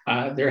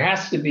 There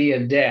has to be a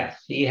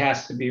death. He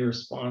has to be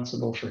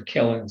responsible for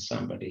killing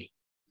somebody.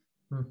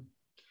 Well,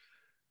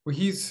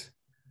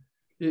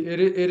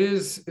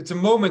 it's a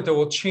moment that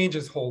will change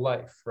his whole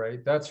life,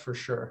 right? That's for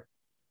sure.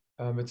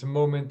 It's a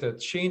moment that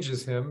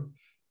changes him.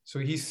 So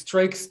he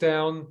strikes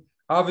down.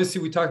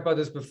 Obviously, we talked about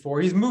this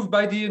before. He's moved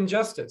by the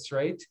injustice,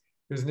 right?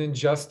 There's an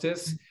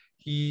injustice.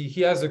 He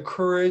has a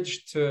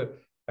courage to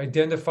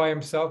identify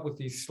himself with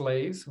these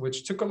slaves,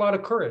 which took a lot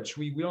of courage.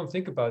 We don't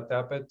think about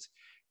that, but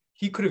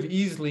he could have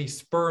easily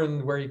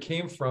spurned where he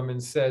came from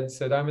and said,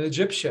 I'm an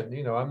Egyptian.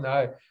 I'm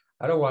not.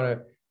 I don't want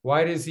to.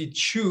 Why does he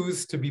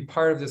choose to be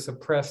part of this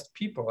oppressed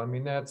people? I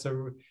mean, that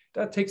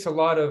takes a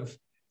lot of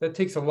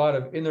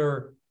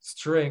inner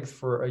strength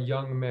for a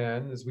young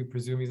man, as we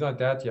presume. He's not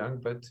that young,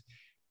 but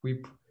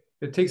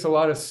it takes a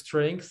lot of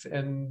strength.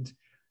 And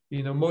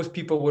most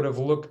people would have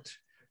looked,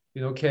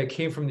 okay, I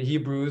came from the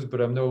Hebrews, but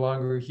I'm no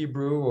longer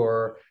Hebrew,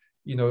 or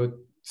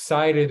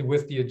sided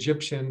with the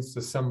Egyptians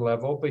to some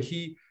level. But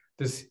he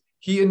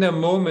in that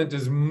moment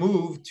is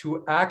moved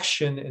to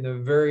action in a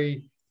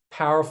very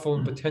powerful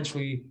and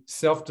potentially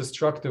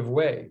self-destructive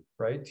way,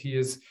 right?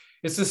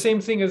 It's the same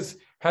thing as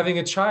having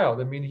a child.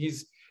 I mean, he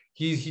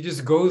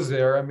just goes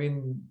there. I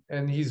mean,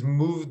 and he's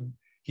moved,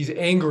 he's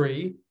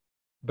angry,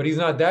 but he's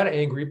not that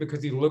angry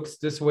because he looks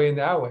this way and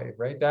that way,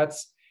 right?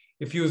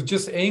 If he was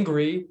just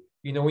angry,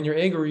 when you're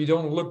angry, you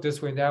don't look this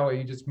way and that way,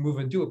 you just move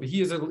and do it. But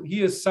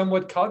he is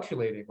somewhat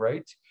calculating,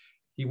 right?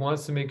 He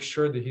wants to make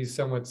sure that he's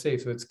somewhat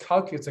safe. So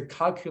it's a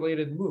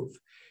calculated move.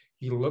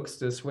 He looks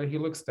this way, he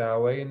looks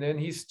that way, and then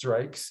he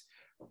strikes,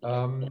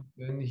 and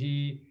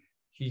he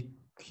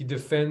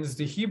defends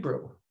the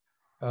Hebrew.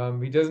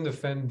 He doesn't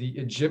defend the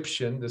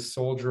Egyptian, the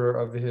soldier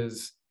of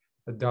his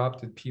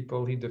adopted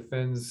people. He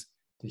defends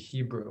the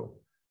Hebrew.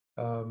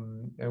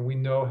 And we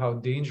know how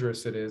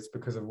dangerous it is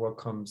because of what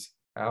comes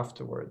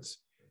afterwards.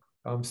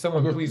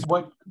 Someone please.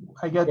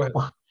 I guess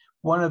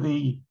one of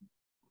the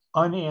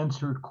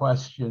unanswered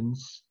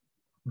questions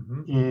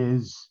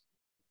is,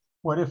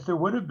 what if there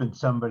would have been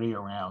somebody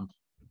around?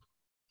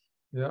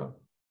 Yeah.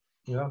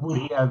 Would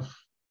he have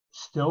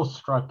still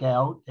struck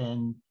out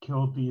and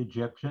killed the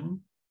Egyptian?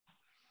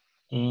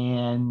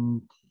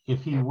 And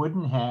if he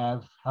wouldn't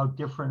have, how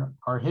different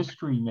our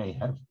history may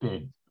have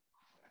been.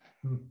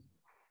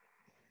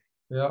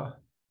 Yeah.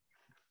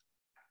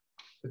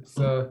 It's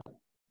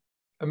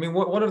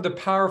one of the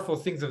powerful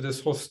things of this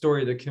whole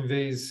story that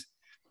conveys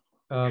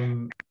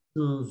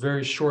through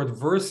very short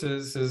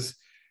verses is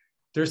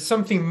there's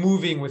something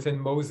moving within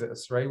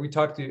Moses, right? We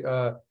talked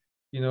to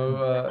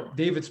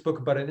David spoke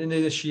about an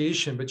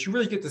initiation, but you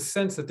really get the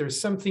sense that there's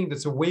something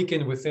that's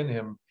awakened within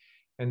him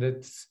and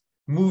that's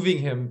moving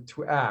him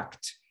to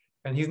act.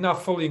 And he's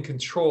not fully in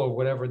control of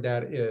whatever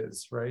that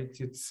is, right?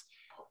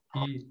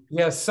 He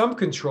has some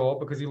control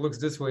because he looks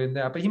this way and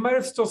that, but he might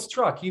have still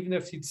struck even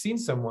if he'd seen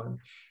someone.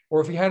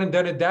 Or if he hadn't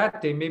done it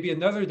that day, maybe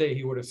another day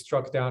he would have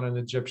struck down an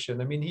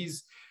Egyptian. I mean,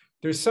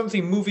 there's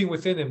something moving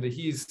within him that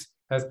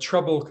has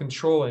trouble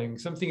controlling.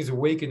 Something is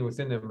awakened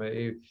within him,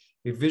 a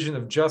vision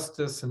of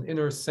justice, an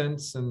inner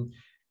sense, and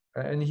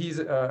he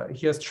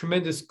has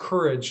tremendous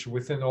courage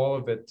within all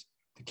of it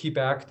to keep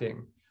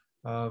acting,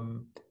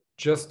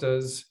 just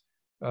as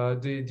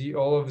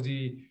all of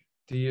the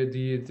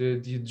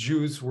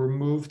Jews were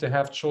moved to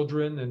have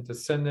children and to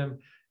send them.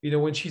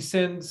 When she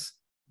sends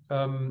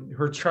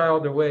her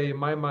child away, in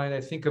my mind,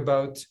 I think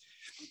about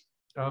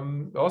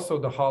also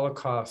the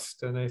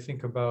Holocaust, and I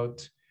think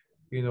about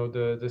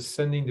the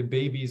sending the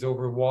babies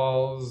over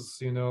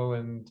walls,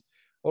 and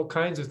all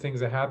kinds of things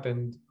that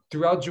happened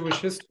throughout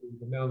Jewish history.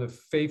 The amount of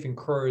faith and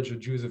courage the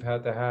Jews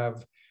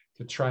have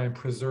to try and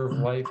preserve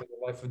life and the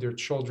life of their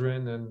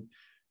children, and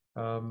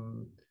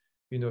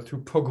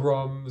through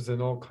pogroms and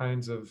all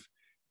kinds of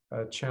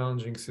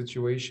challenging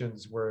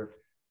situations where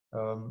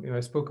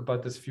I spoke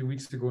about this a few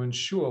weeks ago in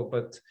Shul,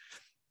 but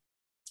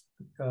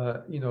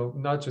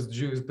not just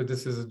Jews, but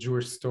this is a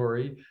Jewish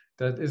story.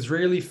 That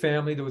Israeli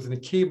family that was in a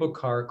cable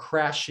car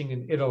crashing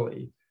in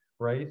Italy,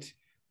 right?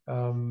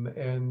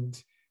 The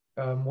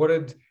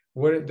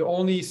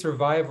only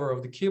survivor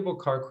of the cable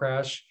car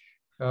crash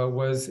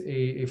was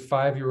a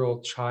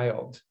 5-year-old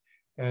child,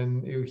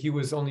 and he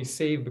was only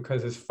saved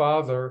because his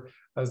father,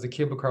 as the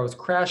cable car was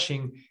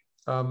crashing,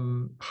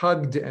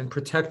 hugged and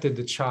protected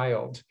the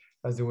child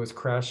as it was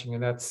crashing,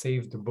 and that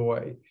saved the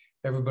boy.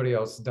 Everybody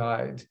else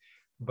died.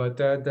 but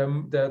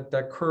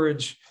that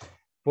courage,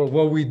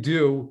 what we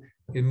do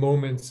in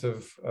moments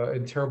of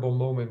in terrible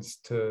moments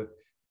to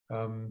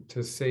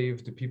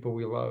save the people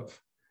we love.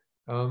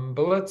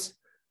 But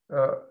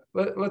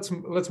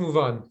let's move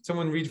on.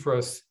 Someone read for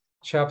us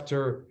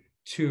chapter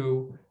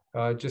 2,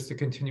 just a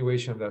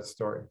continuation of that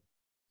story.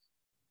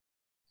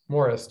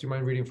 Morris, do you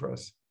mind reading for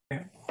us?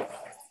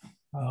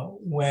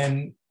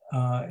 When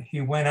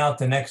he went out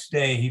the next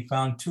day, he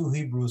found 2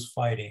 Hebrews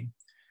fighting.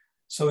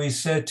 So he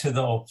said to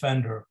the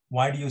offender,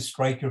 "Why do you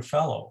strike your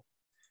fellow?"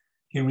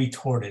 He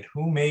retorted,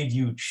 "Who made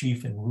you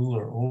chief and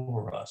ruler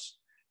over us?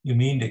 You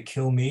mean to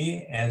kill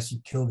me as you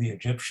killed the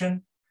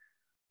Egyptian?"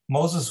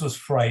 Moses was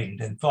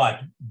frightened and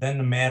thought, "Then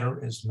the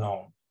matter is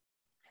known."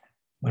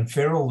 When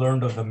Pharaoh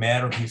learned of the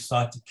matter, he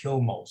sought to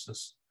kill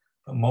Moses,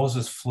 but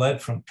Moses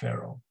fled from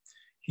Pharaoh.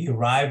 He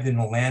arrived in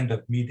the land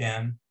of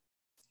Midian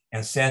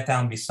and sat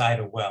down beside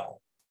a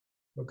well.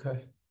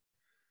 Okay.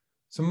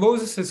 So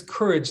Moses'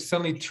 courage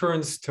suddenly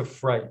turns to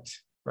fright,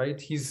 right?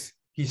 He's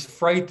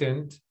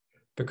frightened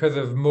because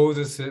of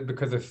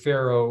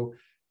Pharaoh.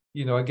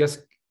 I guess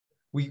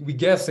we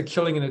guess that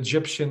killing an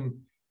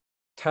Egyptian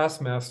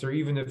taskmaster,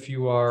 even if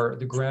you are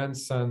the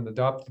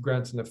adopted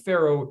grandson of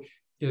Pharaoh,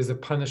 is a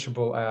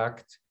punishable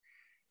act.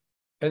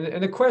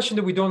 And the question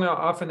that we don't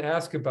often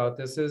ask about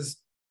this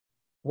is,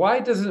 why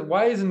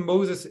isn't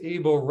Moses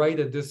able right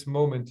at this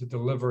moment to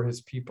deliver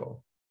his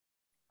people?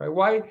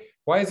 Right?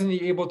 Why isn't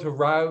he able to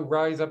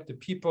rise up the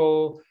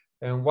people?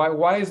 And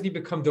why hasn't he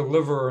become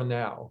deliverer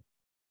now?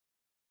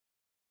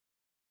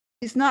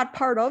 He's not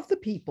part of the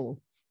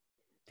people.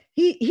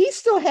 He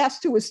still has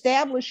to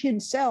establish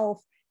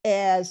himself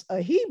as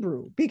a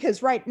Hebrew,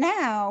 because right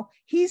now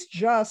he's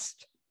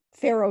just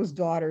Pharaoh's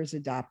daughter's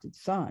adopted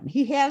son.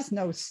 He has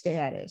no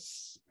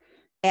status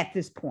at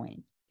this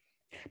point.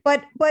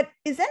 But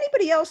is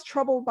anybody else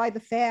troubled by the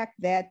fact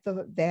that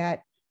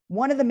that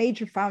one of the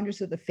major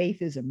founders of the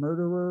faith is a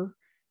murderer?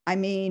 I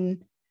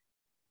mean,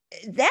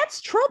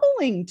 that's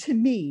troubling to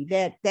me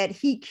that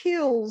he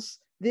kills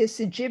this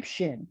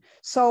Egyptian.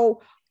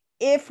 So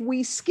if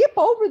we skip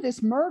over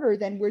this murder,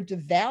 then we're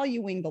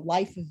devaluing the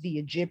life of the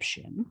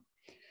Egyptian.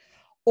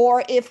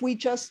 Or if we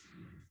just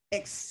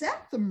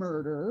accept the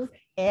murder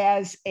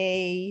as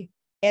a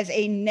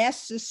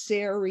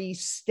necessary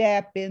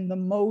step in the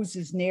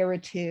Moses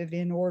narrative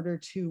in order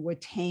to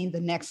attain the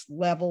next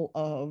level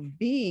of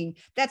being,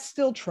 that's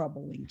still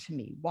troubling to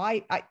me.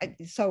 Why?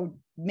 So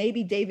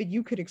maybe, David,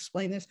 you could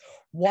explain this.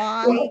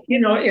 Why? Well,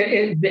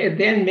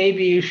 then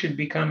maybe you should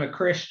become a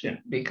Christian,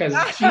 because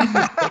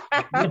Jesus,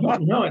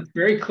 no, it's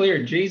very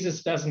clear.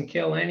 Jesus doesn't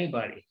kill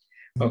anybody.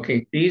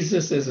 Okay,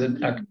 Jesus is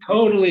a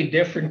totally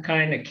different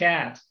kind of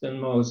cat than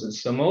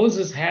Moses. So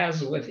Moses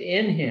has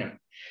within him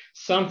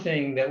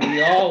something that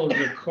we all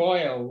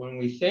recoil when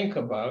we think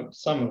about,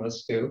 some of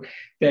us do,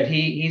 that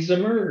he's a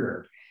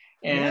murderer.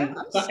 And,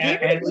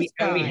 we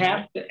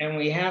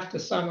have to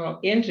somehow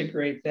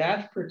integrate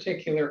that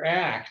particular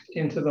act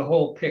into the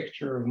whole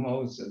picture of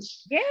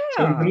Moses. Yeah.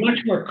 So he's a much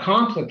more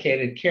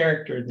complicated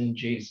character than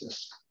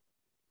Jesus.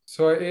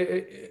 So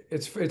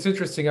it's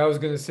interesting. I was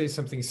going to say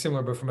something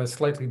similar, but from a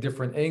slightly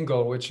different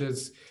angle, which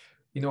is,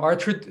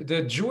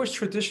 the Jewish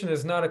tradition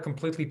is not a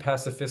completely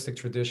pacifistic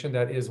tradition.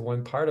 That is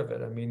one part of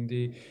it. I mean,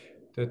 the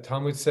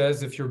Talmud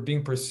says if you're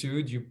being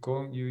pursued, you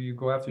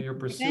go after your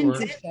pursuer.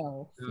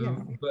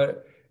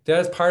 But that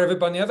is part of it.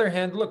 But on the other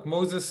hand, look,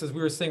 Moses, as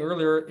we were saying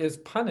earlier, is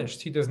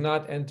punished. He does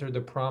not enter the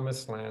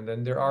promised land.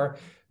 And there are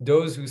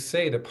those who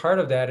say that part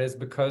of that is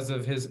because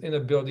of his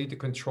inability to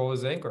control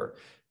his anger.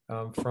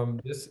 From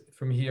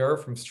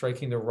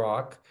striking the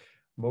rock,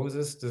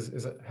 Moses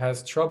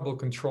has trouble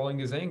controlling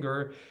his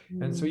anger.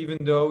 And so even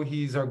though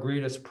he's our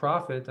greatest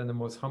prophet and the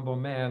most humble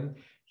man,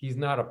 he's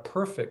not a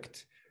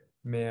perfect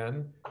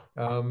man.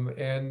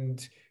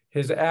 And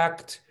his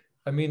act,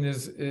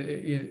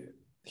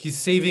 he's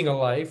saving a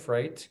life,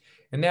 right?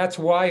 And that's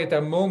why at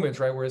that moment,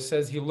 right, where it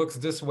says he looks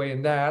this way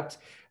and that,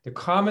 the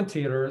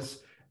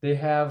commentators, they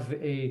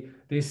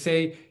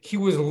say he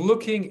was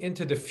looking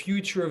into the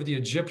future of the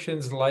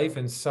Egyptians' life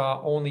and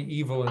saw only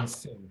evil and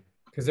sin,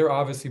 because they're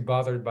obviously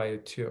bothered by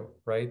it too,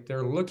 right?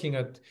 They're looking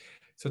at,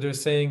 so they're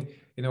saying,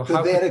 so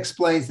how that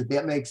explains it.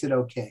 That makes it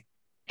okay.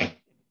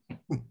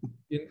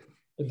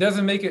 It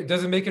doesn't make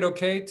it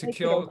okay to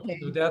kill.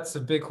 That's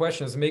a big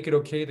question. Does it make it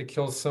okay to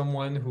kill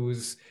someone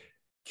who's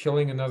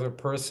killing another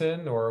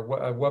person,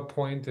 or at what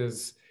point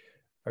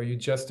are you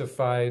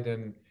justified?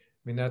 And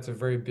that's a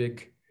very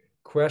big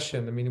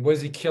question.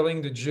 Was he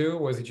killing the Jew?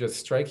 Was he just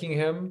striking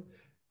him?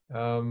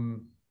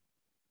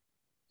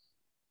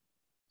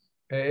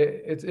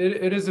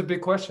 It is a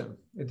big question.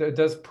 It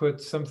does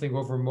put something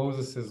over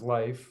Moses's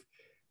life.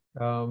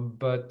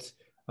 But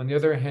on the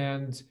other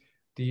hand,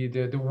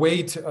 the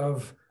weight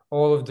of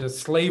all of the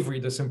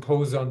slavery that's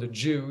imposed on the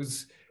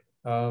Jews,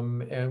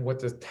 and what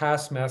the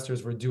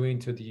taskmasters were doing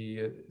to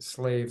the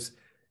slaves,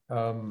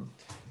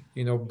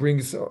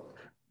 makes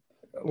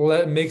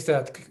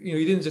that,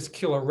 he didn't just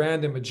kill a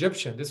random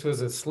Egyptian. This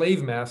was a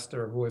slave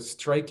master who was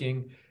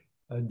striking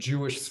a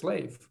Jewish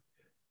slave.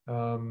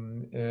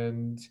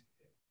 And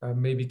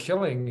maybe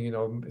killing. You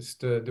know, it's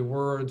the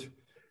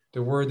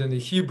word in the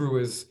Hebrew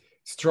is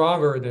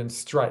stronger than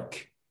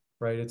strike,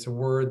 right? It's a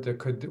word that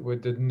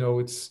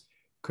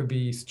could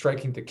be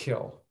striking to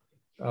kill.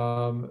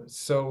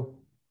 So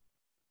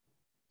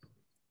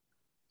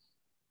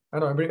I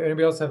don't know.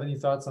 Anybody else have any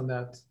thoughts on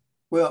that?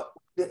 Well,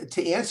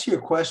 to answer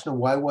your question of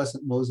why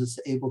wasn't Moses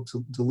able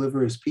to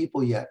deliver his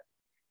people yet,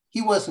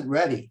 he wasn't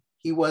ready.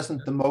 He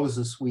wasn't the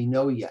Moses we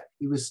know yet.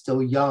 He was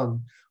still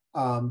young.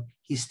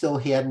 He still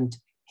hadn't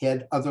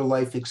had other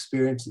life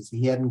experiences.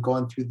 He hadn't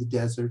gone through the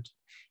desert.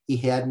 He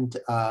hadn't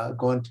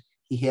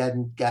he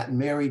hadn't gotten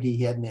married.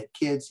 He hadn't had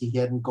kids. He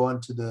hadn't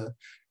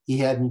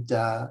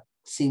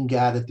seen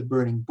God at the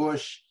burning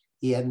bush.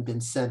 He hadn't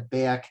been sent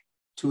back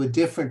to a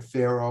different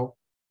Pharaoh.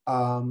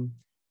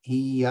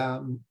 He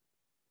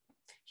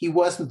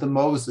wasn't the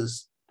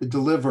Moses, the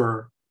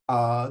deliverer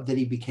that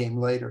he became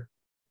later.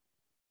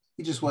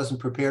 He just wasn't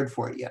prepared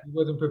for it yet. He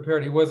wasn't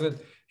prepared.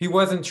 He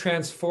wasn't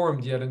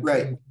transformed yet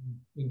into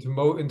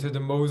the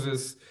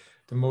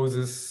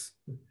Moses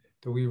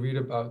that we read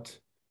about,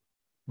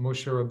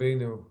 Moshe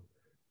Rabbeinu.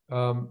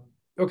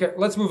 Okay,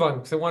 let's move on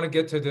because I want to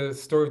get to the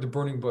story of the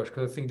burning bush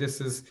because I think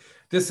this is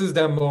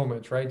that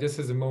moment, right? This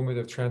is a moment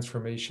of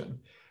transformation.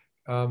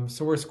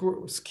 So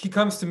he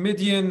comes to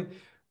Midian.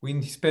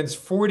 He spends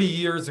 40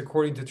 years,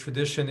 according to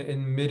tradition,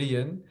 in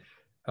Midian.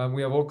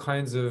 We have all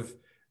kinds of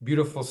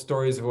beautiful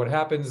stories of what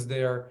happens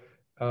there.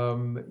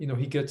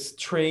 He gets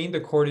trained,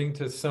 according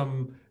to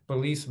some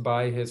beliefs,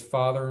 by his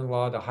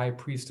father-in-law, the high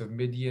priest of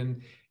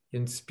Midian,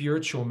 in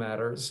spiritual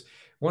matters.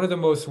 One of the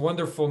most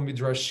wonderful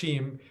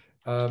midrashim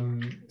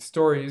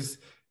stories,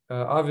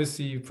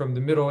 obviously from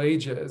the Middle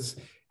Ages,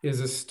 is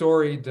a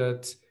story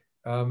that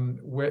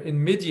where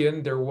in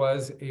Midian there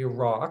was a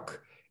rock,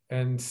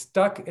 and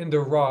stuck in the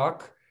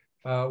rock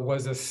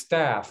was a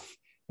staff,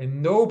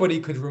 and nobody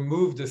could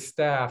remove the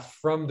staff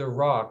from the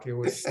rock. It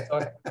was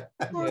stuck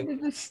Under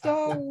the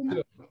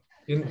stone.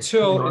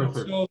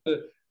 until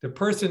the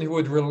person who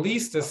would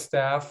release the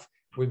staff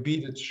would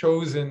be the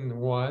chosen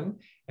one.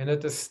 And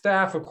that the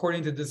staff,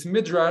 according to this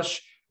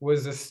midrash,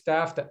 was the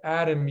staff that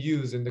Adam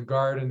used in the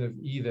Garden of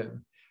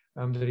Eden,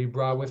 that he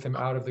brought with him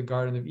out of the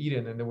Garden of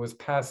Eden, and it was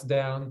passed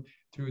down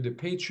through the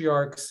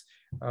patriarchs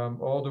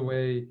all the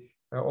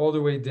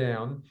way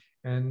down.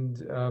 And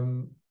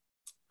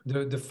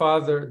the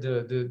father,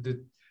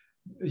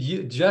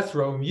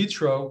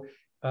 Yitro,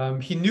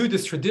 he knew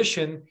this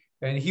tradition,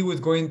 and he was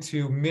going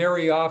to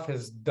marry off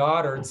his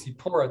daughter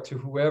Tzipporah to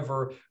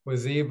whoever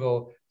was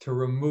able to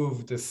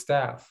remove the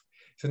staff.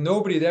 So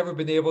nobody had ever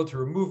been able to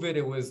remove it.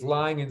 It was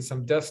lying in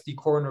some dusty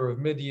corner of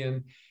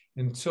Midian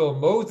until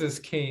Moses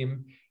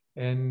came,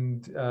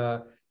 and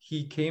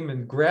he came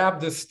and grabbed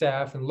the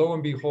staff, and lo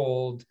and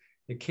behold,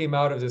 it came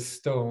out of the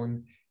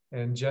stone,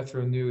 and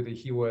Jethro knew that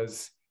he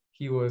was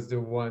the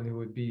one who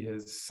would be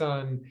his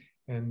son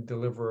and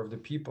deliverer of the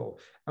people.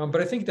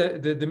 But I think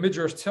that the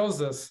Midrash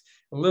tells us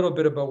a little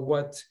bit about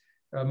what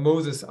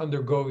Moses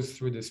undergoes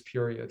through this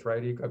period,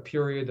 right? A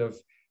period of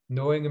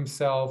knowing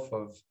himself,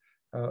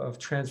 of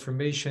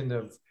transformation,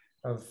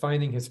 of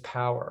finding his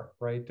power,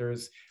 right?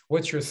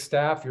 What's your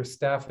staff? Your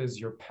staff is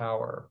your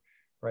power,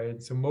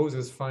 right? So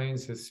Moses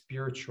finds his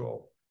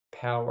spiritual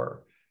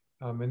power.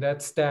 And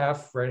that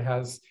staff, right,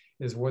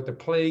 is what the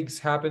plagues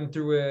happen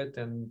through it,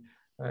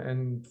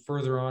 and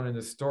further on in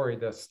the story,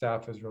 that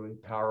staff is really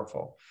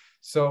powerful.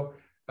 So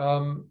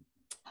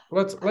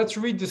let's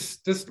read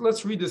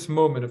this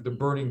moment of the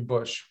burning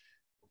bush.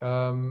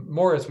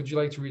 Morris, would you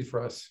like to read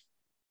for us?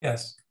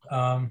 Yes.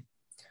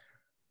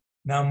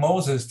 Now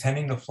Moses,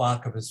 tending the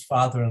flock of his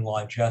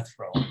father-in-law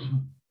Jethro,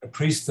 the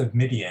priest of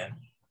Midian,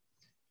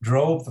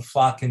 drove the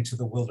flock into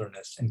the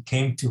wilderness and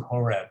came to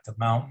Horeb, the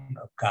mountain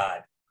of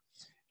God.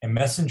 A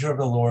messenger of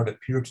the Lord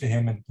appeared to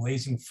him in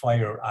blazing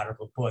fire out of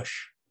a bush.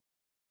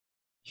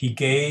 He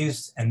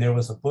gazed, and there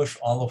was a bush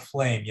all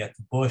aflame, yet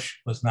the bush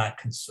was not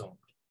consumed.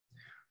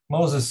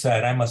 Moses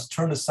said, I must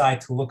turn aside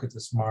to look at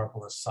this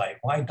marvelous sight.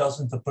 Why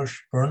doesn't the bush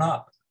burn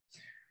up?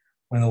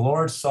 When the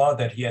Lord saw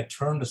that he had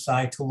turned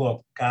aside to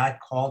look, God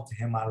called to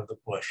him out of the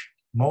bush.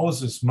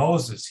 Moses,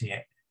 Moses, he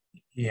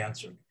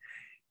answered.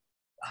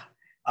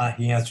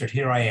 He answered,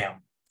 here I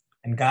am.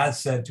 And God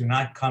said, do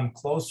not come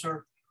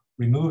closer.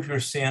 Remove your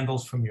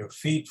sandals from your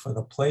feet, for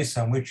the place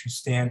on which you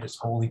stand is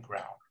holy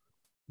ground.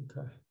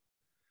 Okay.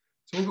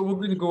 So we're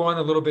going to go on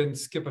a little bit and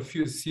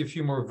see a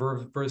few more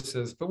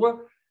verses. But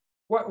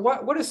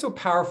what is so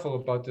powerful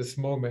about this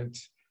moment?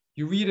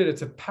 You read it;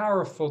 it's a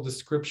powerful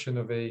description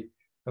of a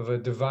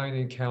divine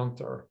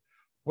encounter.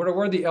 What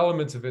are the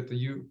elements of it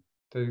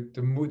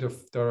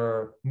that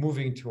are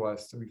moving to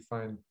us that we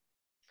find?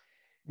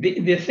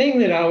 The thing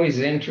that always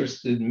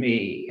interested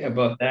me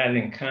about that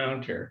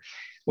encounter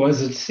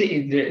was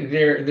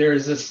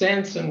there's a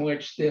sense in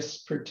which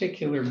this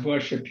particular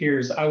bush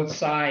appears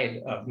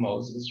outside of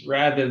Moses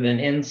rather than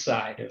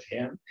inside of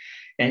him.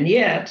 And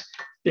yet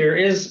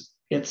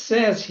it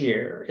says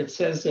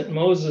that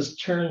Moses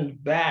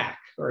turned back,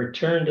 or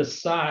turned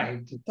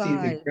aside to see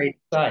the great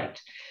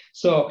sight.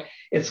 So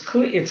it's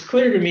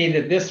clear to me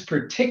that this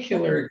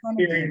particular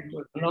experience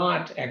was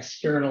not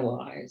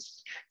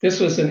externalized. This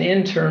was an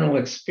internal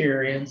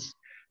experience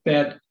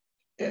that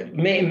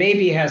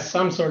maybe has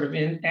some sort of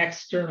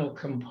external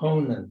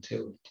component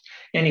to it.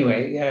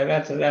 Anyway,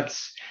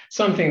 that's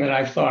something that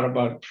I've thought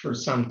about for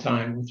some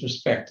time with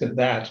respect to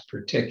that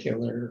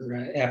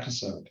particular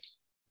episode.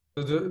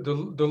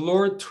 The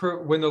Lord,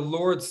 when the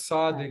Lord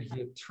saw that he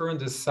had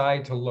turned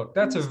aside to look,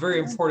 that's a very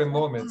important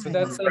moment. So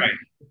that's like,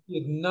 if he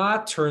had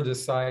not turned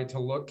aside to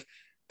look,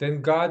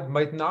 then God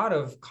might not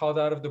have called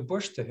out of the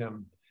bush to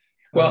him.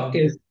 Well,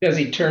 does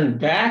he turn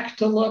back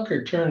to look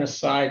or turn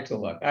aside to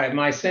look?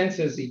 My sense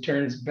is he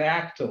turns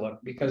back to look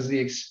because the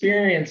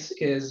experience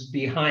is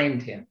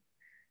behind him.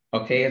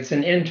 Okay, it's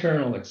an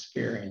internal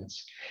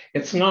experience.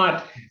 It's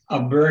not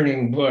a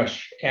burning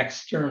bush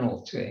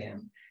external to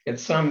him.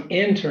 It's some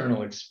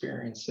internal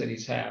experience that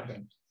he's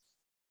having.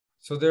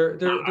 So there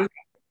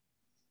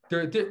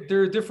are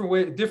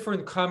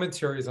different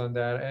commentaries on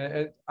that,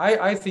 and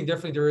I think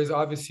definitely there is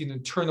obviously an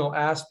internal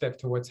aspect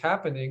to what's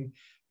happening.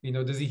 You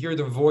know, does he hear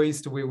the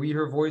voice the way we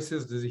hear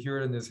voices? Does he hear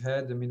it in his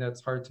head? I mean,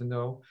 that's hard to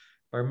know.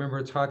 I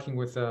remember talking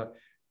with a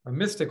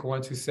mystic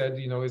once who said,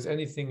 you know, is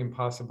anything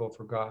impossible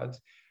for God?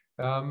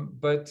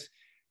 But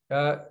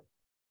on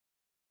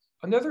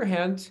the other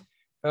hand,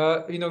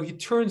 you know, he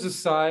turns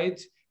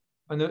aside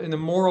in a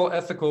moral,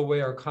 ethical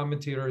way. Our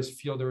commentators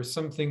feel there is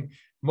something.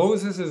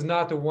 Moses is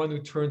not the one who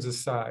turns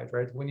aside,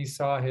 right? When he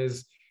saw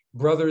his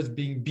brothers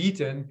being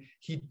beaten,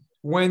 he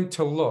went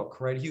to look,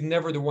 right? He's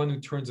never the one who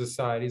turns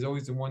aside. He's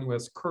always the one who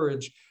has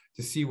courage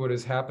to see what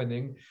is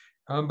happening.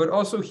 But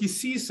also he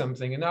sees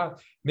something, and now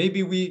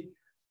maybe we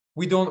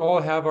don't all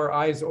have our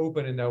eyes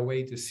open in that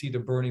way to see the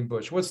burning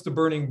bush. What's the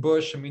burning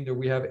bush? I mean,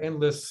 we have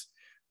endless,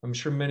 I'm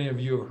sure many of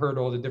you have heard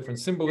all the different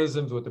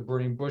symbolisms, what the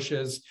burning bush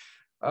is.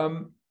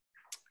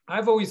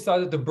 I've always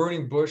thought that the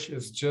burning bush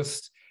is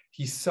just,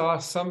 he saw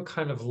some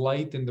kind of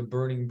light in the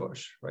burning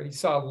bush, right? He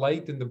saw a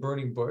light in the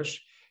burning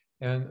bush,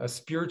 and a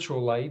spiritual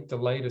light, the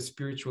light of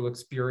spiritual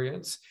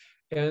experience.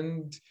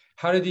 And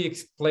how did he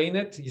explain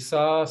it? He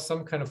saw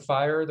some kind of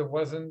fire that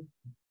wasn't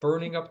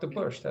burning up the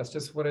bush. That's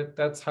just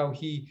that's how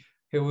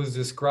it was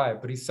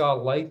described. But he saw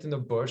light in the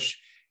bush,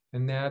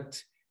 and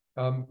that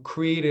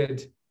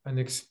created an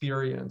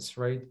experience,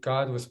 right?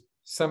 God was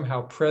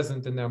somehow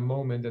present in that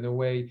moment in a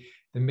way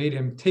that made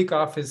him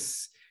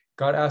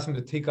God asked him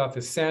to take off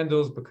his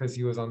sandals because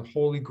he was on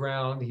holy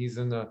ground. He's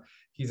in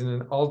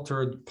an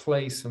altered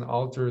place, an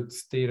altered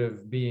state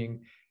of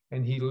being,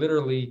 and he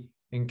literally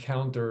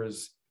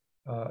encounters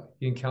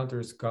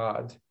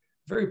God.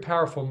 Very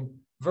powerful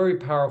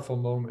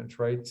moment,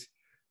 right?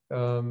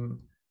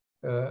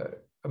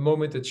 A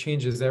moment that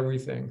changes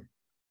everything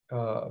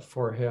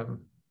for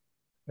him.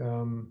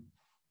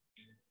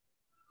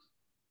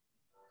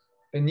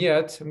 And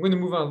yet, I'm going to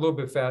move on a little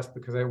bit fast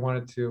because I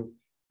want to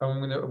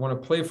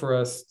play for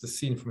us the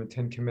scene from the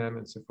Ten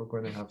Commandments if we're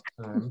going to have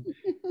time.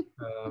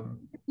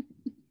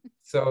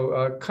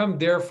 So come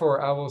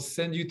therefore, I will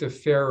send you to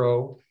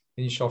Pharaoh,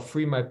 and you shall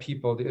free my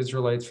people, the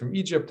Israelites, from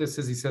Egypt. He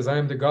says, I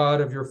am the God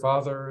of your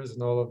fathers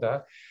and all of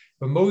that.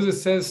 But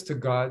Moses says to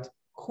God,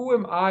 who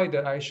am I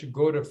that I should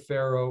go to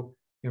Pharaoh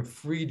and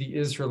free the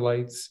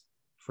Israelites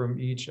from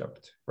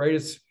Egypt,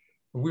 right?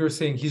 We were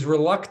saying he's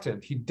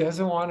reluctant. He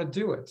doesn't want to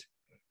do it,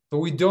 but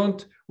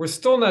we're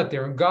still not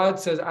there. And God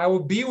says, I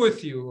will be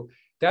with you.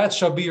 That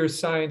shall be your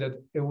sign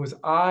that it was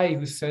I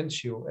who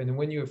sent you. And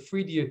when you have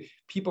freed the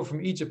people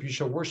from Egypt, you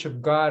shall worship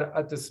God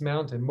at this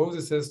mountain.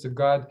 Moses says to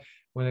God,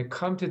 when I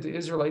come to the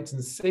Israelites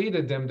and say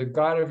to them, the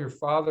God of your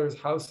father's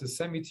house has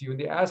sent me to you, and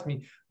they ask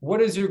me, what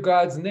is your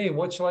God's name?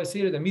 What shall I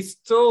say to them? He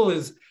still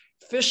is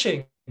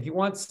fishing. He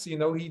wants, he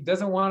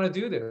doesn't want to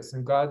do this.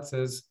 And God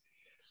says,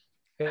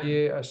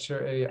 I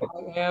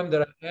am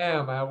that I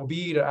am. I will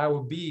be that I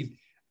will be.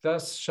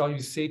 Thus shall you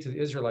say to the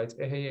Israelites,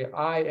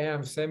 I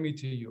am, send me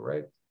to you,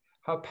 right?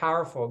 How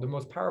powerful, the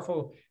most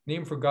powerful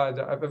name for God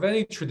of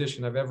any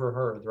tradition I've ever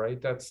heard,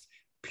 right? That's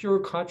pure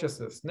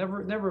consciousness.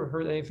 Never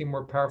heard anything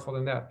more powerful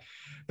than that.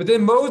 But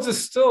then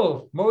Moses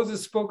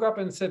spoke up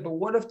and said, but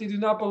what if they do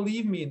not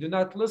believe me and do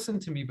not listen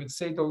to me, but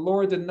say the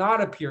Lord did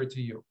not appear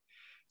to you?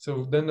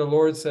 So then the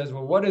Lord says,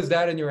 well, what is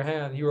that in your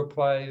hand? He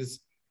replies,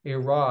 a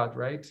rod,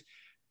 right?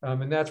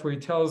 And that's where he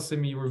tells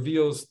him, he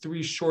reveals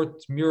 3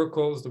 short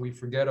miracles that we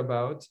forget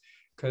about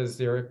because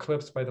they're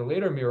eclipsed by the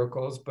later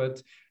miracles.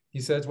 But he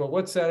says, well,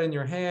 what's that in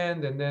your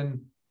hand? And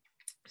then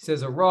he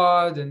says a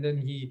rod, and then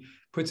he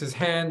puts his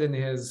hand in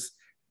his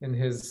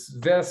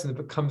vest, and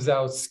it comes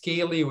out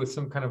scaly with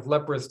some kind of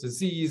leprous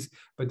disease,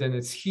 but then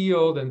it's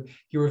healed. And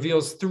he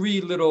reveals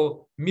 3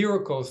 little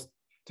miracles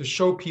to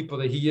show people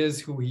that he is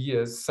who he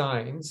is,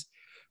 signs.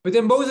 But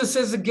then Moses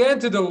says again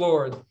to the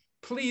Lord,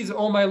 please,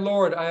 oh my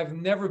Lord, I have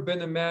never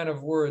been a man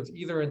of words,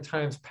 either in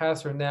times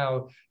past or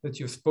now,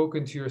 that you've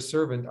spoken to your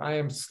servant. I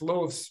am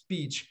slow of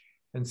speech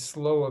and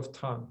slow of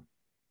tongue.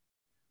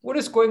 What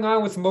is going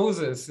on with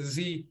Moses?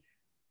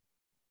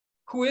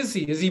 Who is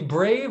he? Is he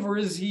brave or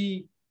is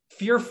he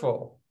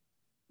fearful?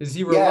 Is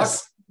he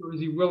reluctant or is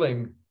he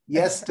willing?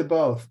 Yes to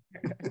both.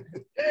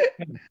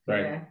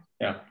 Right.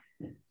 Yeah.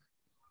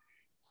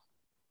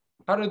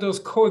 How do those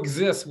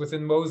coexist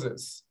within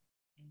Moses?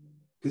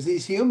 Because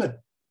he's human.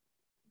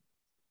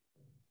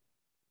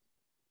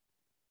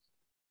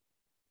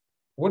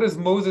 What does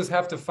Moses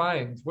have to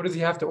find? What does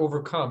he have to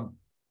overcome?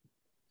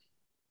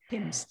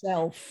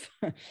 Himself.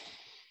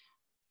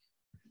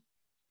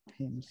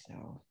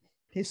 Himself.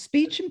 His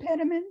speech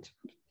impediment.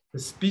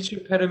 His speech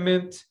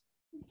impediment,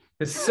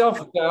 his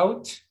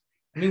self-doubt.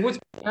 I mean, what's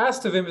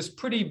asked of him is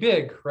pretty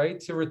big, right?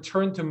 To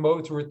return to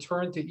to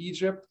return to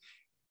Egypt.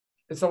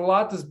 It's a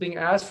lot that's being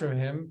asked from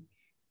him,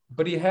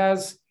 but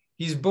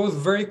he's both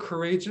very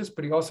courageous,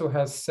 but he also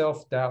has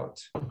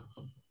self-doubt.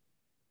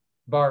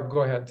 Barb,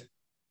 go ahead.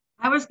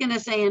 I was going to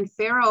say, and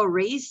Pharaoh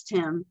raised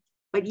him,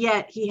 but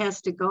yet he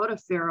has to go to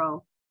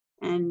Pharaoh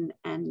and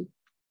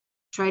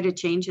try to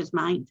change his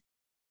mind.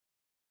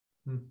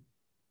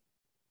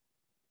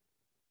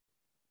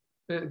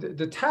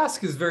 The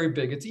task is very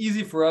big. It's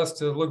easy for us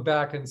to look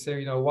back and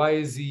say, why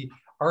is he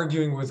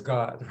arguing with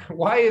God?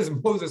 Why is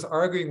Moses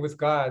arguing with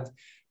God?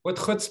 What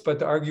chutzpah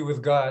to argue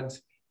with God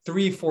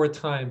 3-4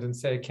 times and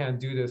say, I can't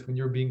do this when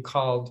you're being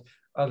called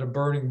out of a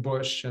burning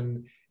bush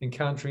and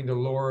encountering the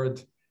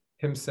Lord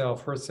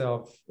himself,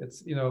 herself.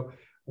 It's,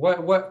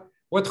 what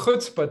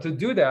chutzpah to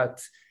do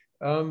that.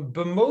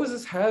 But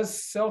Moses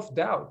has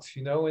self-doubt,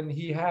 and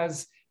he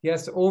has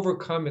to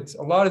overcome it.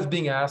 A lot is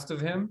being asked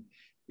of him.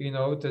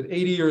 To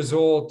 80 years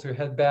old, to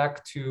head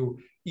back to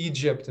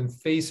Egypt and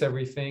face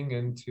everything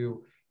and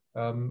to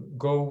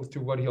go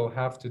through what he'll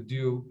have to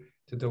do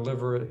to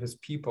deliver his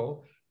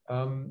people.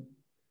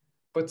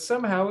 But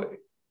somehow,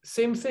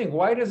 same thing.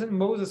 Why doesn't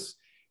Moses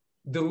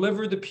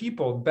deliver the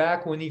people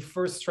back when he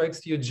first strikes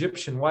the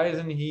Egyptian? Why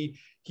isn't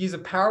he's a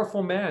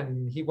powerful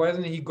man. Why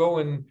doesn't he go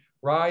and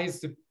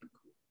raise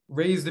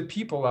the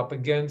people up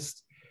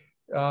against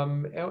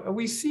and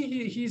we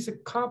see he's a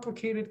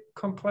complicated,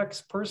 complex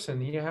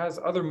person. He has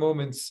other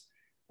moments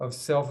of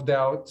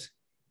self-doubt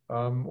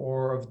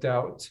or of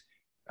doubt.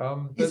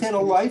 He's had a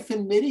life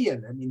in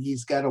Midian. I mean,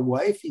 he's got a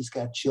wife, he's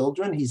got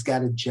children, he's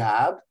got a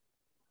job.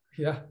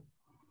 Yeah,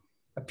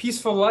 a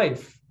peaceful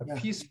life,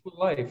 peaceful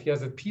life. He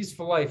has a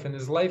peaceful life, and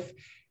his life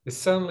is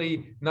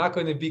suddenly not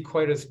going to be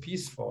quite as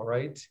peaceful,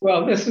 right?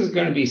 Well, this is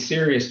going to be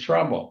serious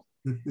trouble.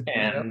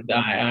 And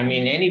I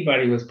mean,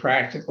 anybody with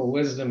practical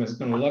wisdom is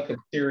going to look at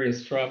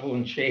serious trouble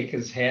and shake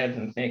his head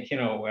and think,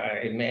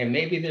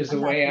 maybe there's a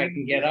way I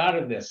can get out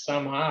of this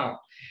somehow.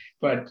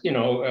 But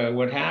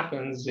what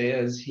happens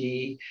is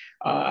he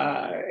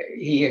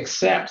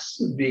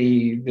accepts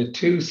the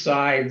two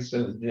sides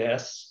of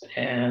this,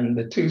 and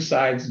the two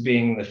sides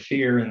being the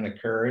fear and the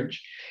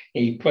courage.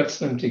 He puts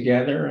them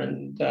together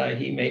and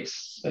he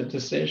makes a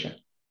decision.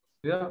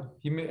 Yeah,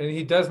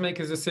 he does make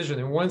his decision,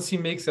 and once he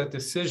makes that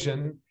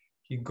decision,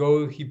 he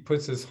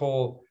puts his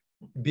whole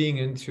being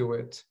into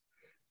it.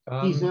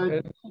 And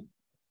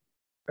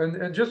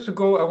just to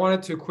go, I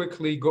wanted to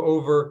quickly go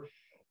over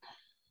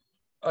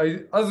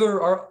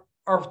our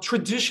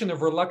tradition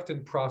of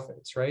reluctant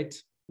prophets, right?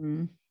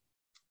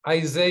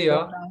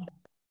 Isaiah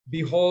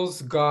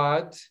beholds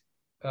God,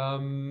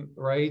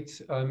 right,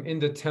 in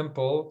the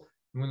temple.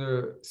 I'm going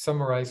to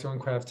summarize, so I don't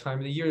quite have time.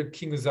 In the year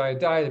King Uzziah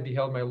died, I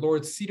beheld my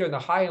Lord seated on a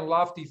high and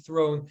lofty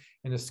throne,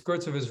 and the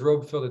skirts of his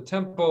robe filled the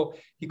temple.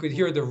 He could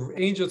hear the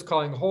angels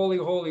calling, holy,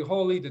 holy,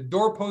 holy. The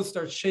doorpost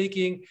starts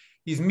shaking.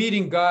 He's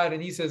meeting God,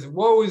 and he says,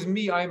 woe is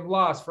me, I am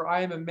lost, for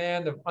I am a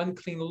man of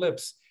unclean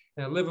lips,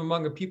 and I live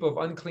among a people of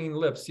unclean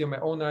lips. See, on my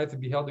own eyes I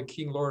beheld the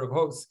King, Lord of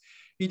hosts.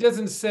 He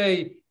doesn't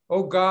say,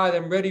 oh God,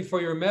 I'm ready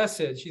for your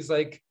message. He's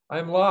like,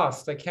 I'm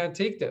lost, I can't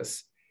take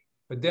this.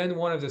 But then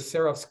one of the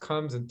seraphs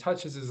comes and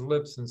touches his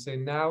lips and say,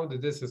 now that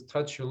this has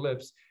touched your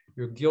lips,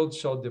 your guilt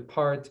shall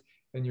depart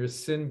and your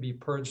sin be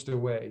purged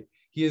away.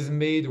 He is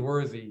made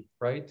worthy,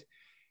 right?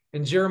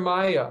 In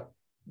Jeremiah,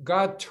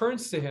 God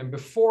turns to him.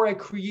 Before I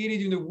created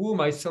you in the womb,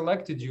 I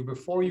selected you.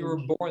 Before you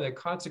were born, I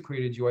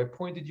consecrated you. I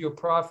appointed you a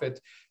prophet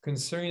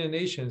concerning the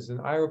nations.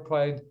 And I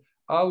replied,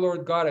 ah,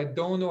 Lord God, I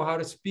don't know how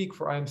to speak,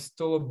 for I am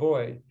still a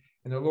boy.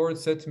 And the Lord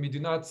said to me,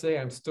 do not say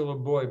I'm still a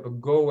boy, but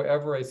go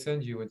wherever I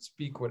send you and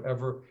speak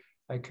whatever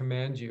I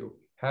command you.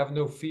 Have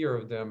no fear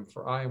of them,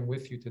 for I am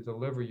with you to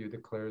deliver you,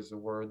 declares the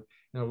word.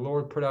 And the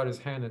Lord put out his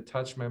hand and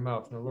touched my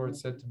mouth. And the Lord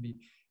said to me,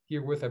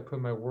 herewith I put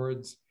my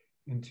words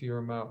into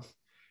your mouth.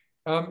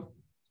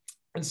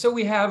 And so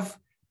we have,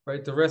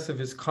 right, the rest of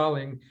his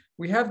calling.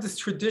 We have this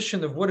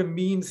tradition of what it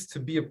means to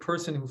be a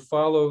person who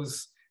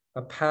follows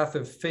a path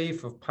of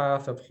faith, a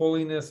path of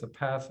holiness, a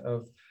path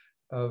of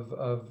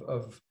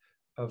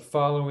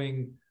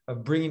following,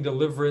 of bringing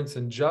deliverance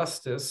and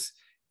justice.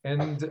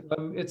 And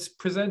it's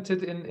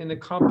presented in a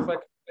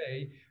complex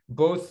way,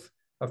 both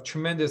of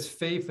tremendous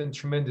faith and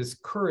tremendous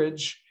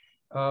courage,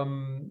 but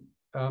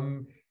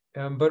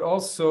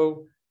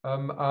also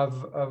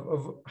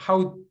of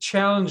how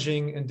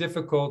challenging and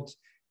difficult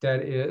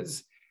that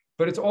is.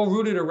 But it's all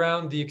rooted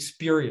around the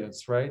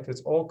experience, right?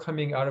 It's all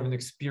coming out of an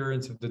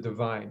experience of the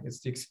divine.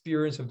 It's the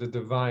experience of the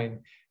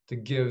divine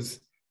that gives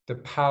the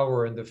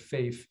power and the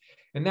faith.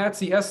 And that's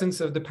the essence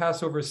of the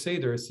Passover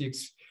Seder. It's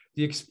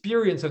the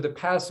experience of the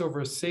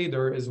Passover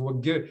Seder is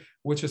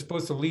which is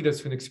supposed to lead us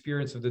to an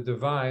experience of the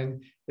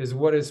divine, is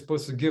what is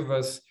supposed to give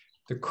us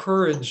the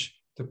courage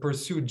to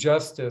pursue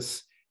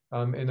justice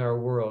in our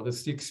world.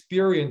 It's the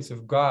experience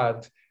of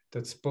God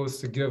that's supposed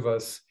to give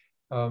us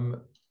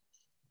the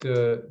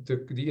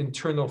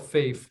internal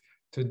faith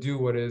to do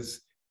what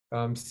is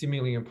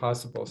seemingly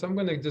impossible. So I'm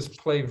going to just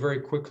play very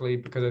quickly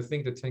because I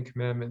think the Ten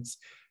Commandments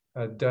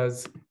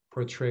does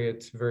portray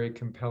it very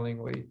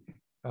compellingly.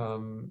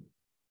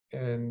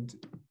 And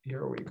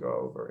here we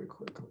go very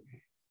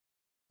quickly.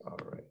 All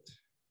right.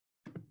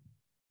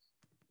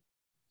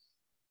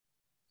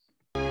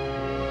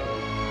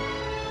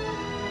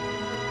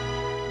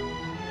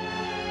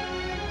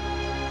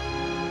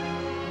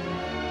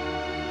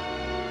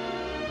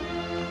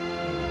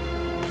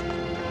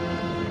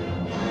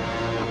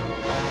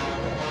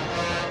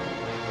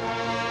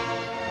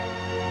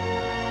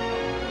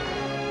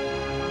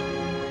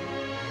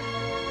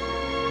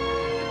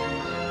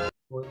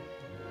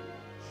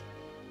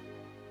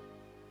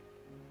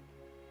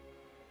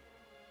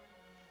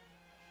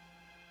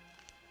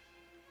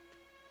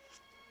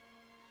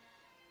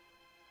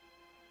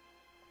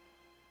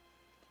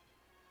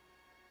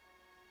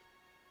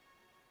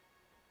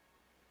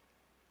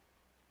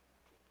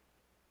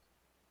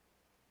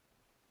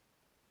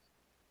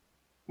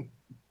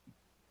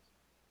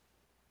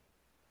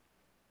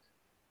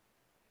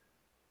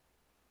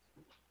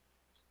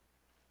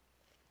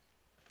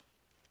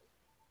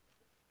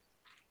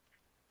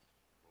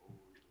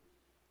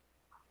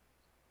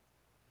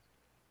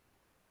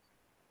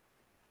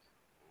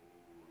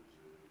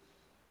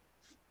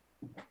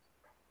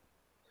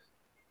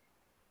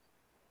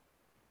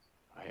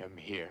 I am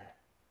here.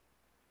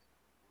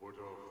 Put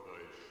off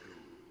thy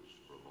shoes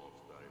from off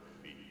thy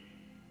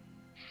feet,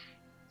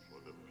 for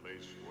the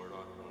place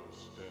whereon thou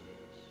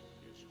standest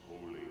is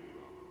holy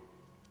ground.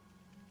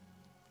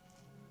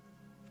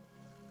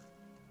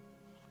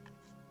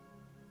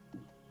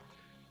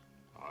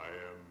 I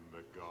am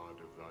the God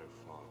of thy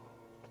father,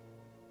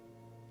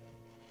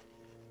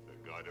 the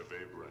God of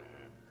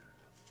Abraham,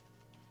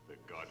 the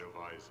God of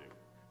Isaac,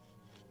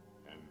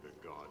 and the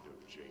God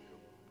of Jacob.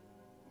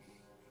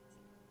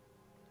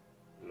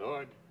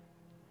 Lord,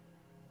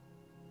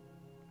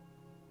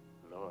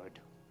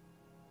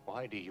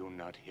 why do you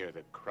not hear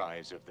the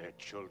cries of their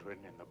children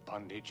in the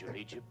bondage of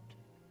Egypt?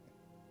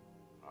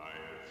 I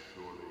have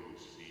surely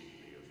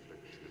seen the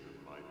affliction of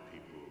my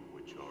people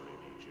which are in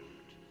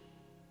Egypt,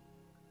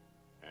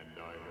 and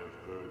I have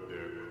heard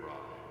their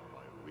cry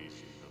by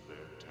reason of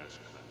their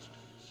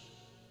taskmasters,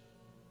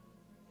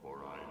 for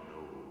I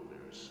know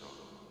their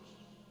sorrows.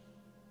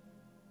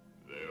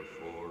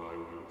 Therefore I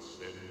will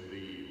send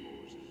thee,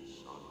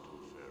 Moses, unto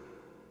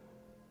Pharaoh,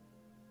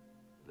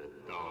 that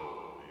thou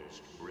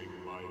mayest bring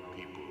my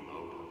people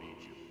out of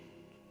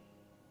Egypt.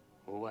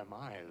 Who am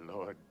I,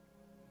 Lord,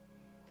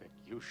 that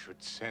you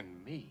should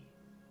send me?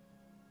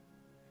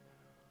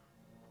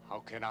 How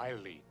can I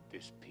lead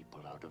this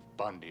people out of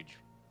bondage?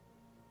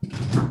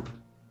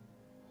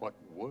 What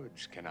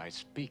words can I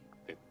speak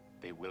that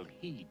they will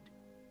heed?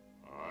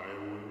 I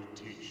will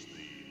teach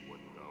thee what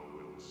thou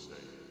wilt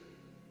say.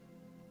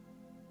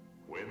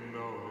 When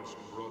thou hast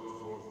brought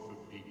forth the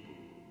people,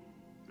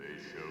 they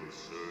shall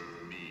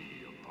serve me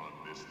upon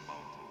this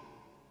mountain.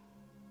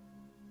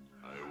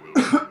 I will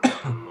put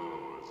my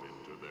laws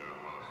into their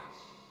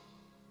hearts,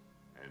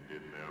 and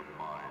in their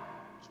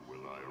minds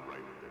will I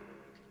write them.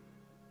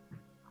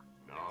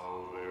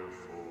 Now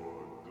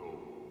therefore go,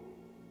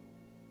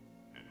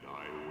 and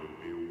I will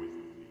be with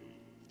thee.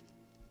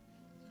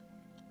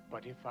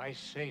 But if I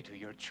say to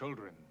your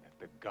children that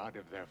the God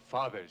of their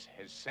fathers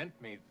has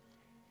sent me,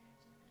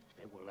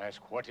 they will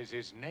ask, what is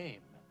his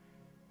name?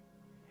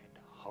 And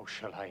how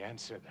shall I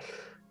answer them?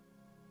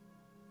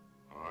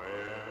 I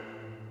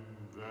am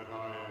that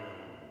I am.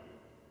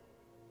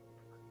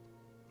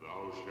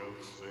 Thou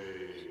shalt say,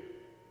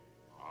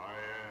 I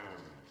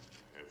am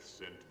hath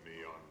sent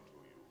me unto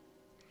you.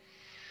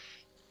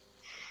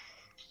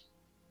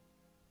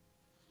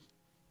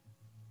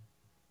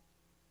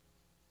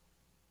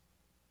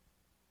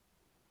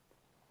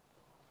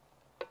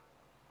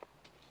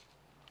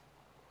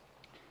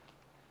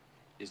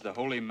 Is the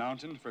holy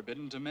mountain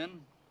forbidden to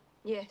men?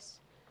 Yes,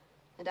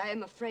 and I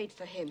am afraid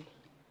for him.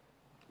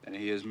 Then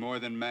he is more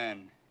than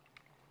man.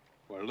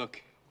 For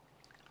look.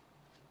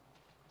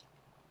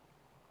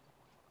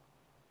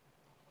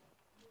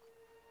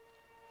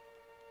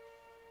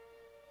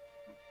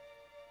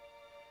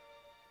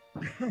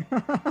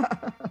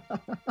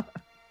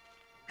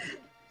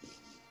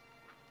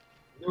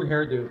 New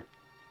hairdo.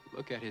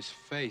 Look at his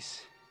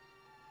face.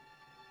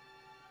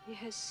 He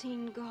has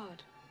seen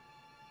God.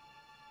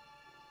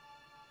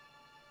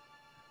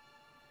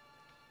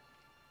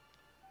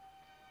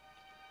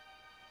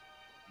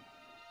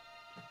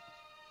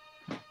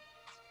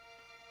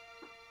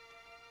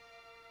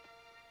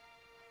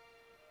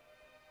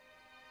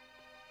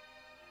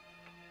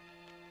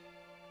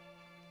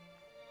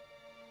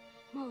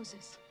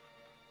 Moses,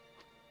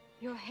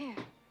 your hair,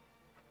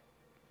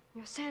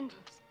 your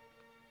sandals.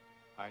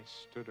 I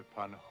stood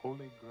upon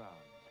holy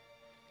ground.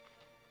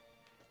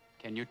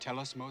 Can you tell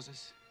us,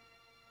 Moses?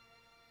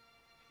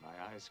 My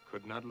eyes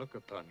could not look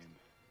upon him.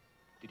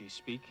 Did he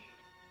speak?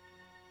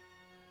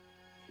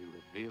 He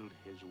revealed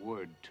his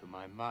word to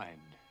my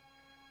mind.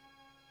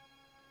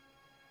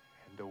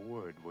 And the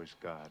word was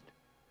God.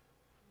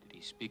 Did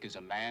he speak as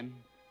a man?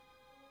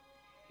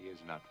 He is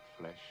not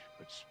flesh,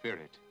 but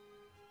spirit.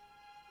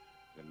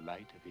 The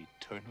light of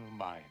eternal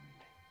mind.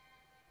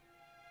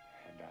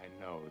 And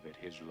I know that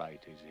his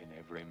light is in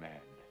every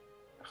man.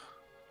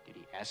 Did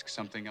he ask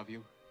something of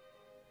you?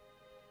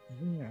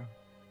 Yeah.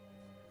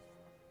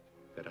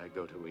 That I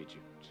go to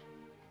Egypt.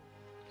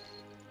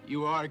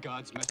 You are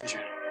God's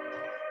messenger.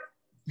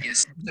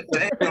 Yes, the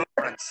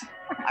deliverance.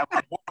 I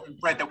will walk and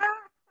bread the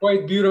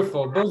Quite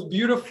beautiful, both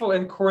beautiful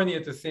and corny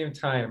at the same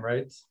time,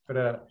 right?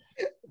 But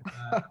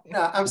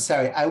no, I'm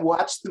sorry. I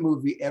watch the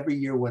movie every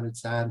year when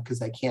it's on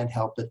because I can't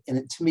help it.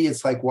 And to me,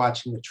 it's like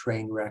watching a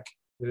train wreck.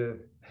 yeah.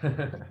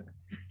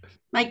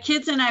 My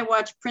kids and I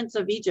watch Prince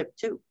of Egypt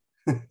too.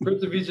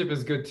 Prince of Egypt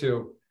is good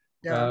too.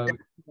 Yeah.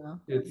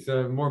 It's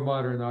more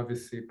modern,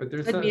 obviously, but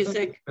there's Good something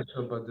music.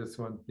 special about this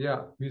one.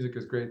 Yeah, music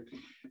is great.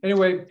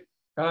 Anyway,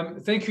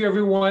 thank you,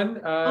 everyone.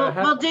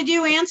 Well, did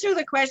you answer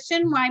the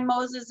question why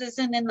Moses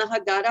isn't in the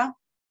Haggadah?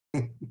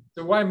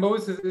 So why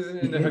Moses isn't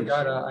in the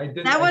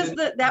Haggadah?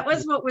 That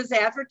was what was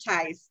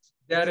advertised.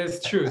 That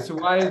is true. So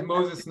why is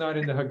Moses not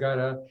in the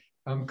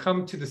Haggadah?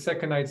 Come to the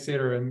second night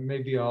Seder and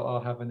maybe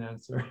I'll have an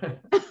answer.